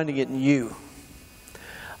I'm finding it in You.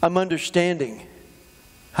 I'm understanding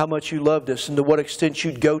how much You loved us and to what extent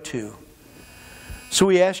You'd go to. So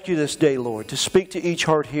we ask You this day, Lord, to speak to each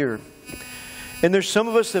heart here. And there's some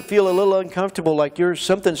of us that feel a little uncomfortable, like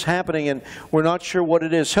something's happening and we're not sure what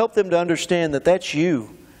it is. Help them to understand that that's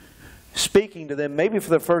You speaking to them, maybe for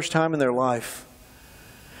the first time in their life.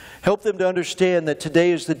 Help them to understand that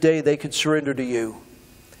today is the day they can surrender to You.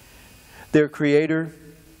 Their Creator,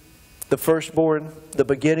 the firstborn, the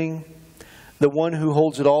beginning, the one who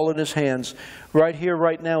holds it all in His hands, right here,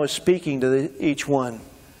 right now, is speaking to each one.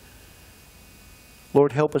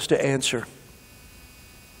 Lord, help us to answer.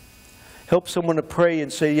 Help someone to pray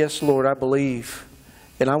and say, yes, Lord, I believe,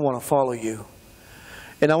 and I want to follow You.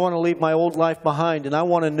 And I want to leave my old life behind, and I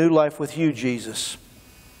want a new life with You, Jesus.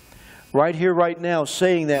 Right here, right now,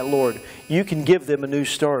 saying that, Lord, You can give them a new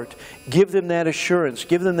start. Give them that assurance.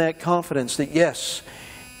 Give them that confidence that, yes,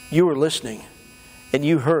 You are listening, and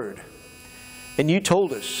You heard. And You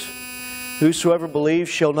told us, whosoever believes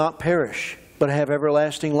shall not perish, but have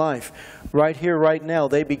everlasting life. Right here, right now,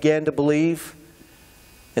 they began to believe,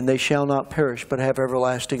 and they shall not perish, but have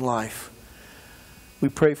everlasting life. We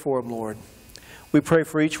pray for them, Lord. We pray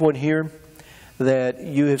for each one here that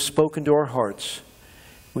You have spoken to our hearts.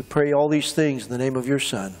 We pray all these things in the name of Your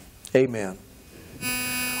Son. Amen.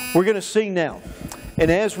 We're going to sing now.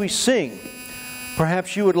 And as we sing,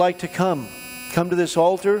 perhaps you would like to come to this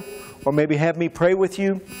altar, or maybe have me pray with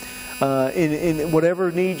you in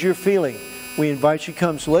whatever need you're feeling. We invite you to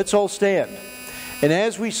come. So let's all stand. And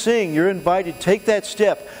as we sing, you're invited. Take that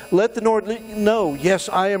step. Let the Lord know, yes,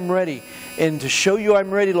 I am ready. And to show You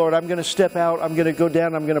I'm ready, Lord, I'm going to step out. I'm going to go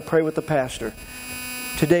down. I'm going to pray with the pastor.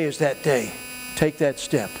 Today is that day take that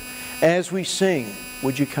step. As we sing,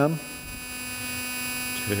 would you come?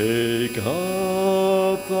 Take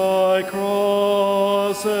up thy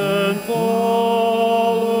cross and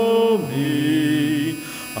follow me.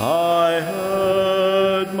 I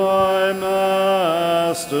heard my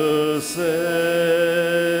Master say,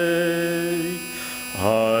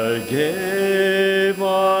 I gave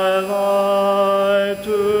my life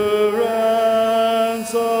to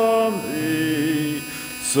ransom thee.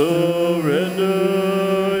 Surrender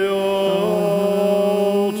your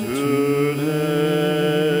all today.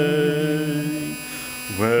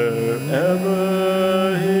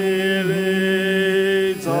 Wherever he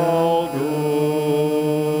leads, I'll go.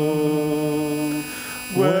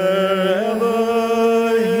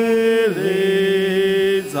 Wherever he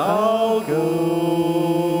leads, I'll go.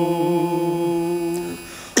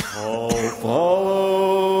 I'll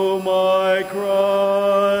follow my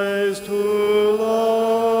Christ who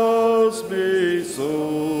loves me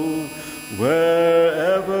so.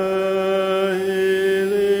 Wherever he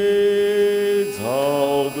leads,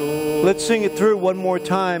 I'll go. Let's sing it through one more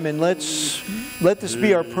time, and let this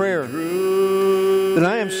be our prayer. That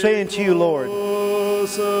I am saying to you, Lord,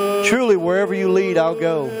 truly wherever you lead, I'll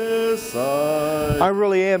go. I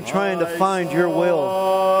really am trying to find your will.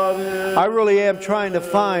 I really am trying to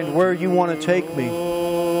find where you want to take me.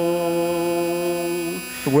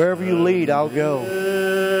 Wherever you lead, I'll go.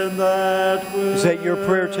 Is that your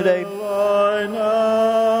prayer today?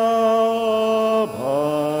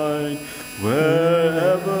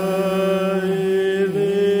 Wherever he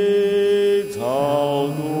leads,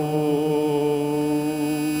 I'll go.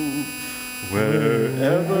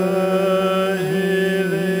 Wherever he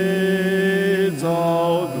leads,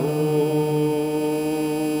 I'll go.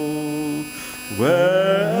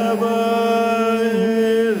 Wherever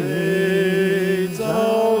he leads,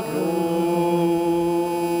 I'll go.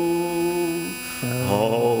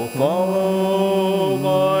 I'll follow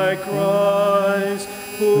my Christ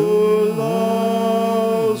who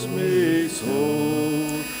loves me so.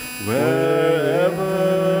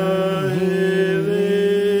 Wherever he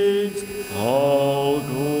leads, I'll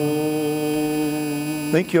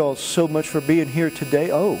go. Thank you all so much for being here today.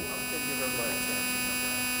 Oh.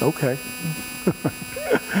 Okay.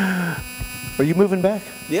 Are you moving back?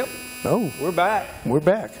 Yep, Oh, we're back. we're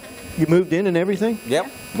back. You moved in and everything? Yep.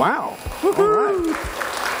 Wow. All right.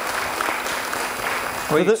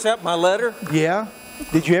 Will you accept my letter? Yeah.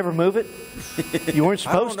 Did you ever move it? You weren't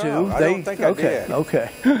supposed I don't know. to. I don't think I okay, did. Okay.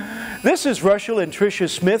 This is Russell and Tricia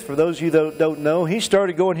Smith. For those of you that don't know, he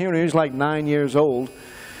started going here when he was like 9 years old.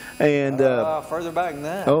 And Further back than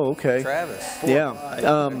that. oh, okay. Travis. Yeah.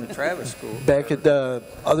 The Travis School. Back at the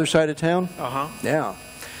other side of town. Uh-huh. Yeah.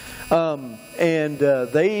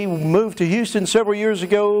 They moved to Houston several years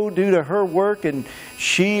ago due to her work, and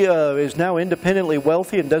she is now independently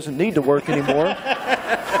wealthy and doesn't need to work anymore.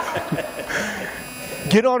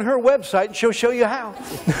 Get on her website and she'll show you how.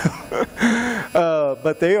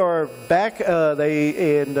 But they are back,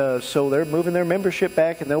 so they're moving their membership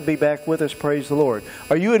back, and they'll be back with us, praise the Lord.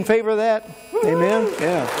 Are you in favor of that? Amen?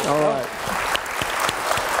 Yeah, all right.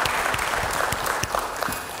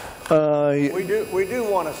 We do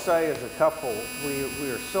want to say as a couple, we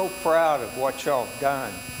are so proud of what y'all have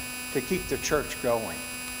done to keep the church going.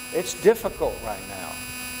 It's difficult right now.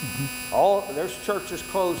 Mm-hmm. There's churches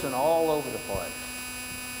closing all over the place.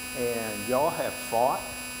 And y'all have fought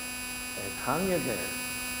and hung in there.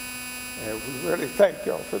 And we really thank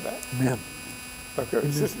y'all for that. Amen.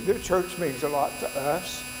 Because the church means a lot to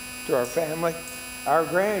us, to our family. Our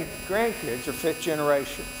grandkids are fifth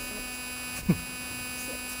generation.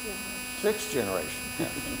 Sixth generation.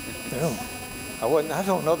 Yeah. I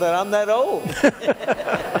don't know that I'm that old.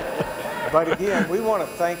 But again, we want to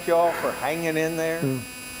thank y'all for hanging in there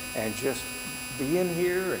and just being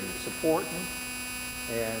here and supporting.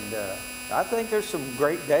 And I think there's some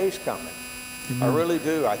great days coming. Amen. I really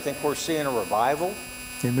do. I think we're seeing a revival.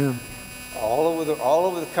 Amen. All over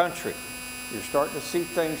the country. You're starting to see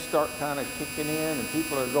things start kind of kicking in, and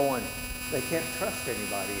people are going, they can't trust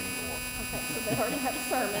anybody anymore. Okay, so they already had a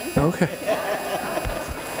sermon. Okay.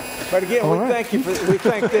 But again, we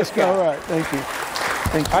thank this guy. All right, thank you.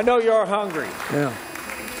 I know you're hungry. Yeah.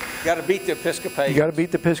 Got to beat the Episcopalians. You got to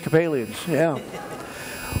beat the Episcopalians. Yeah.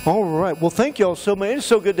 All right. Well, thank you all so much. It's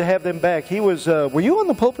so good to have them back. He was. Were you on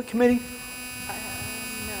the pulpit committee?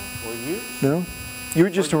 No. Were you? No. You were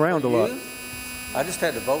just around a lot. I just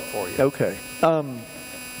had to vote for you. Okay.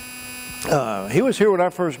 He was here when I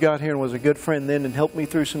first got here and was a good friend then and helped me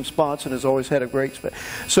through some spots and has always had a great spot.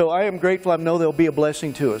 So I am grateful. I know they'll be a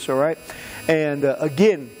blessing to us, all right? And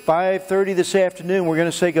again, 5:30 this afternoon, we're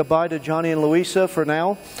going to say goodbye to Johnny and Louisa for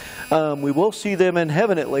now. We will see them in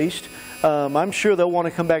heaven at least. I'm sure they'll want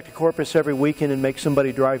to come back to Corpus every weekend and make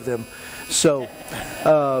somebody drive them. So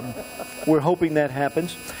we're hoping that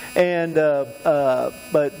happens. And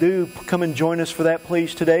but do come and join us for that,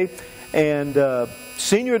 please, today. And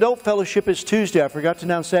Senior Adult Fellowship is Tuesday. I forgot to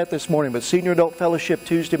announce that this morning, but Senior Adult Fellowship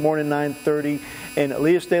Tuesday morning, 9:30. And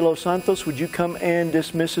Elias de los Santos, would you come and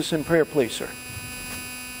dismiss us in prayer, please, sir?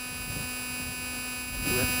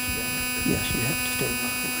 Yes, you have to stay.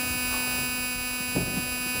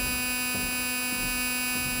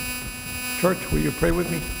 Church, will you pray with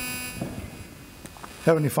me?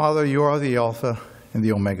 Heavenly Father, you are the Alpha and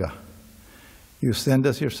the Omega. You send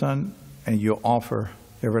us your Son, and you offer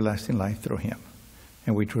everlasting life through him.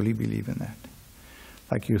 And we truly believe in that.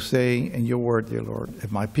 Like you say in your word, dear Lord,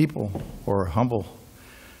 if my people will humble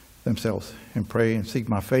themselves and pray and seek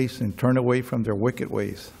my face and turn away from their wicked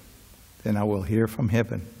ways, then I will hear from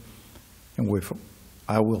heaven, and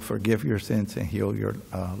I will forgive your sins and heal your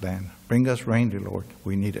land. Bring us rain, dear Lord.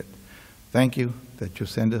 We need it. Thank you that you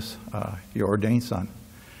send us your ordained Son,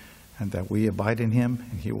 and that we abide in him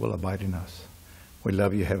and he will abide in us. We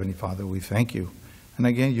love you, Heavenly Father. We thank you. And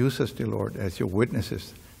again, use us, dear Lord, as your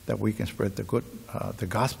witnesses, that we can spread the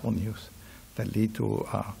gospel news that lead to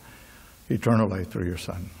eternal life through your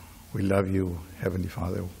Son. We love you, Heavenly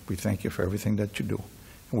Father. We thank you for everything that you do.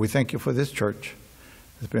 And we thank you for this church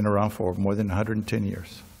that's been around for more than 110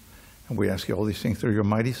 years. And we ask you all these things through your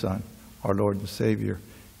mighty Son, our Lord and Savior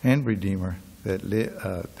and Redeemer,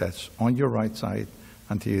 that's on your right side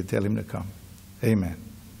until you tell him to come. Amen.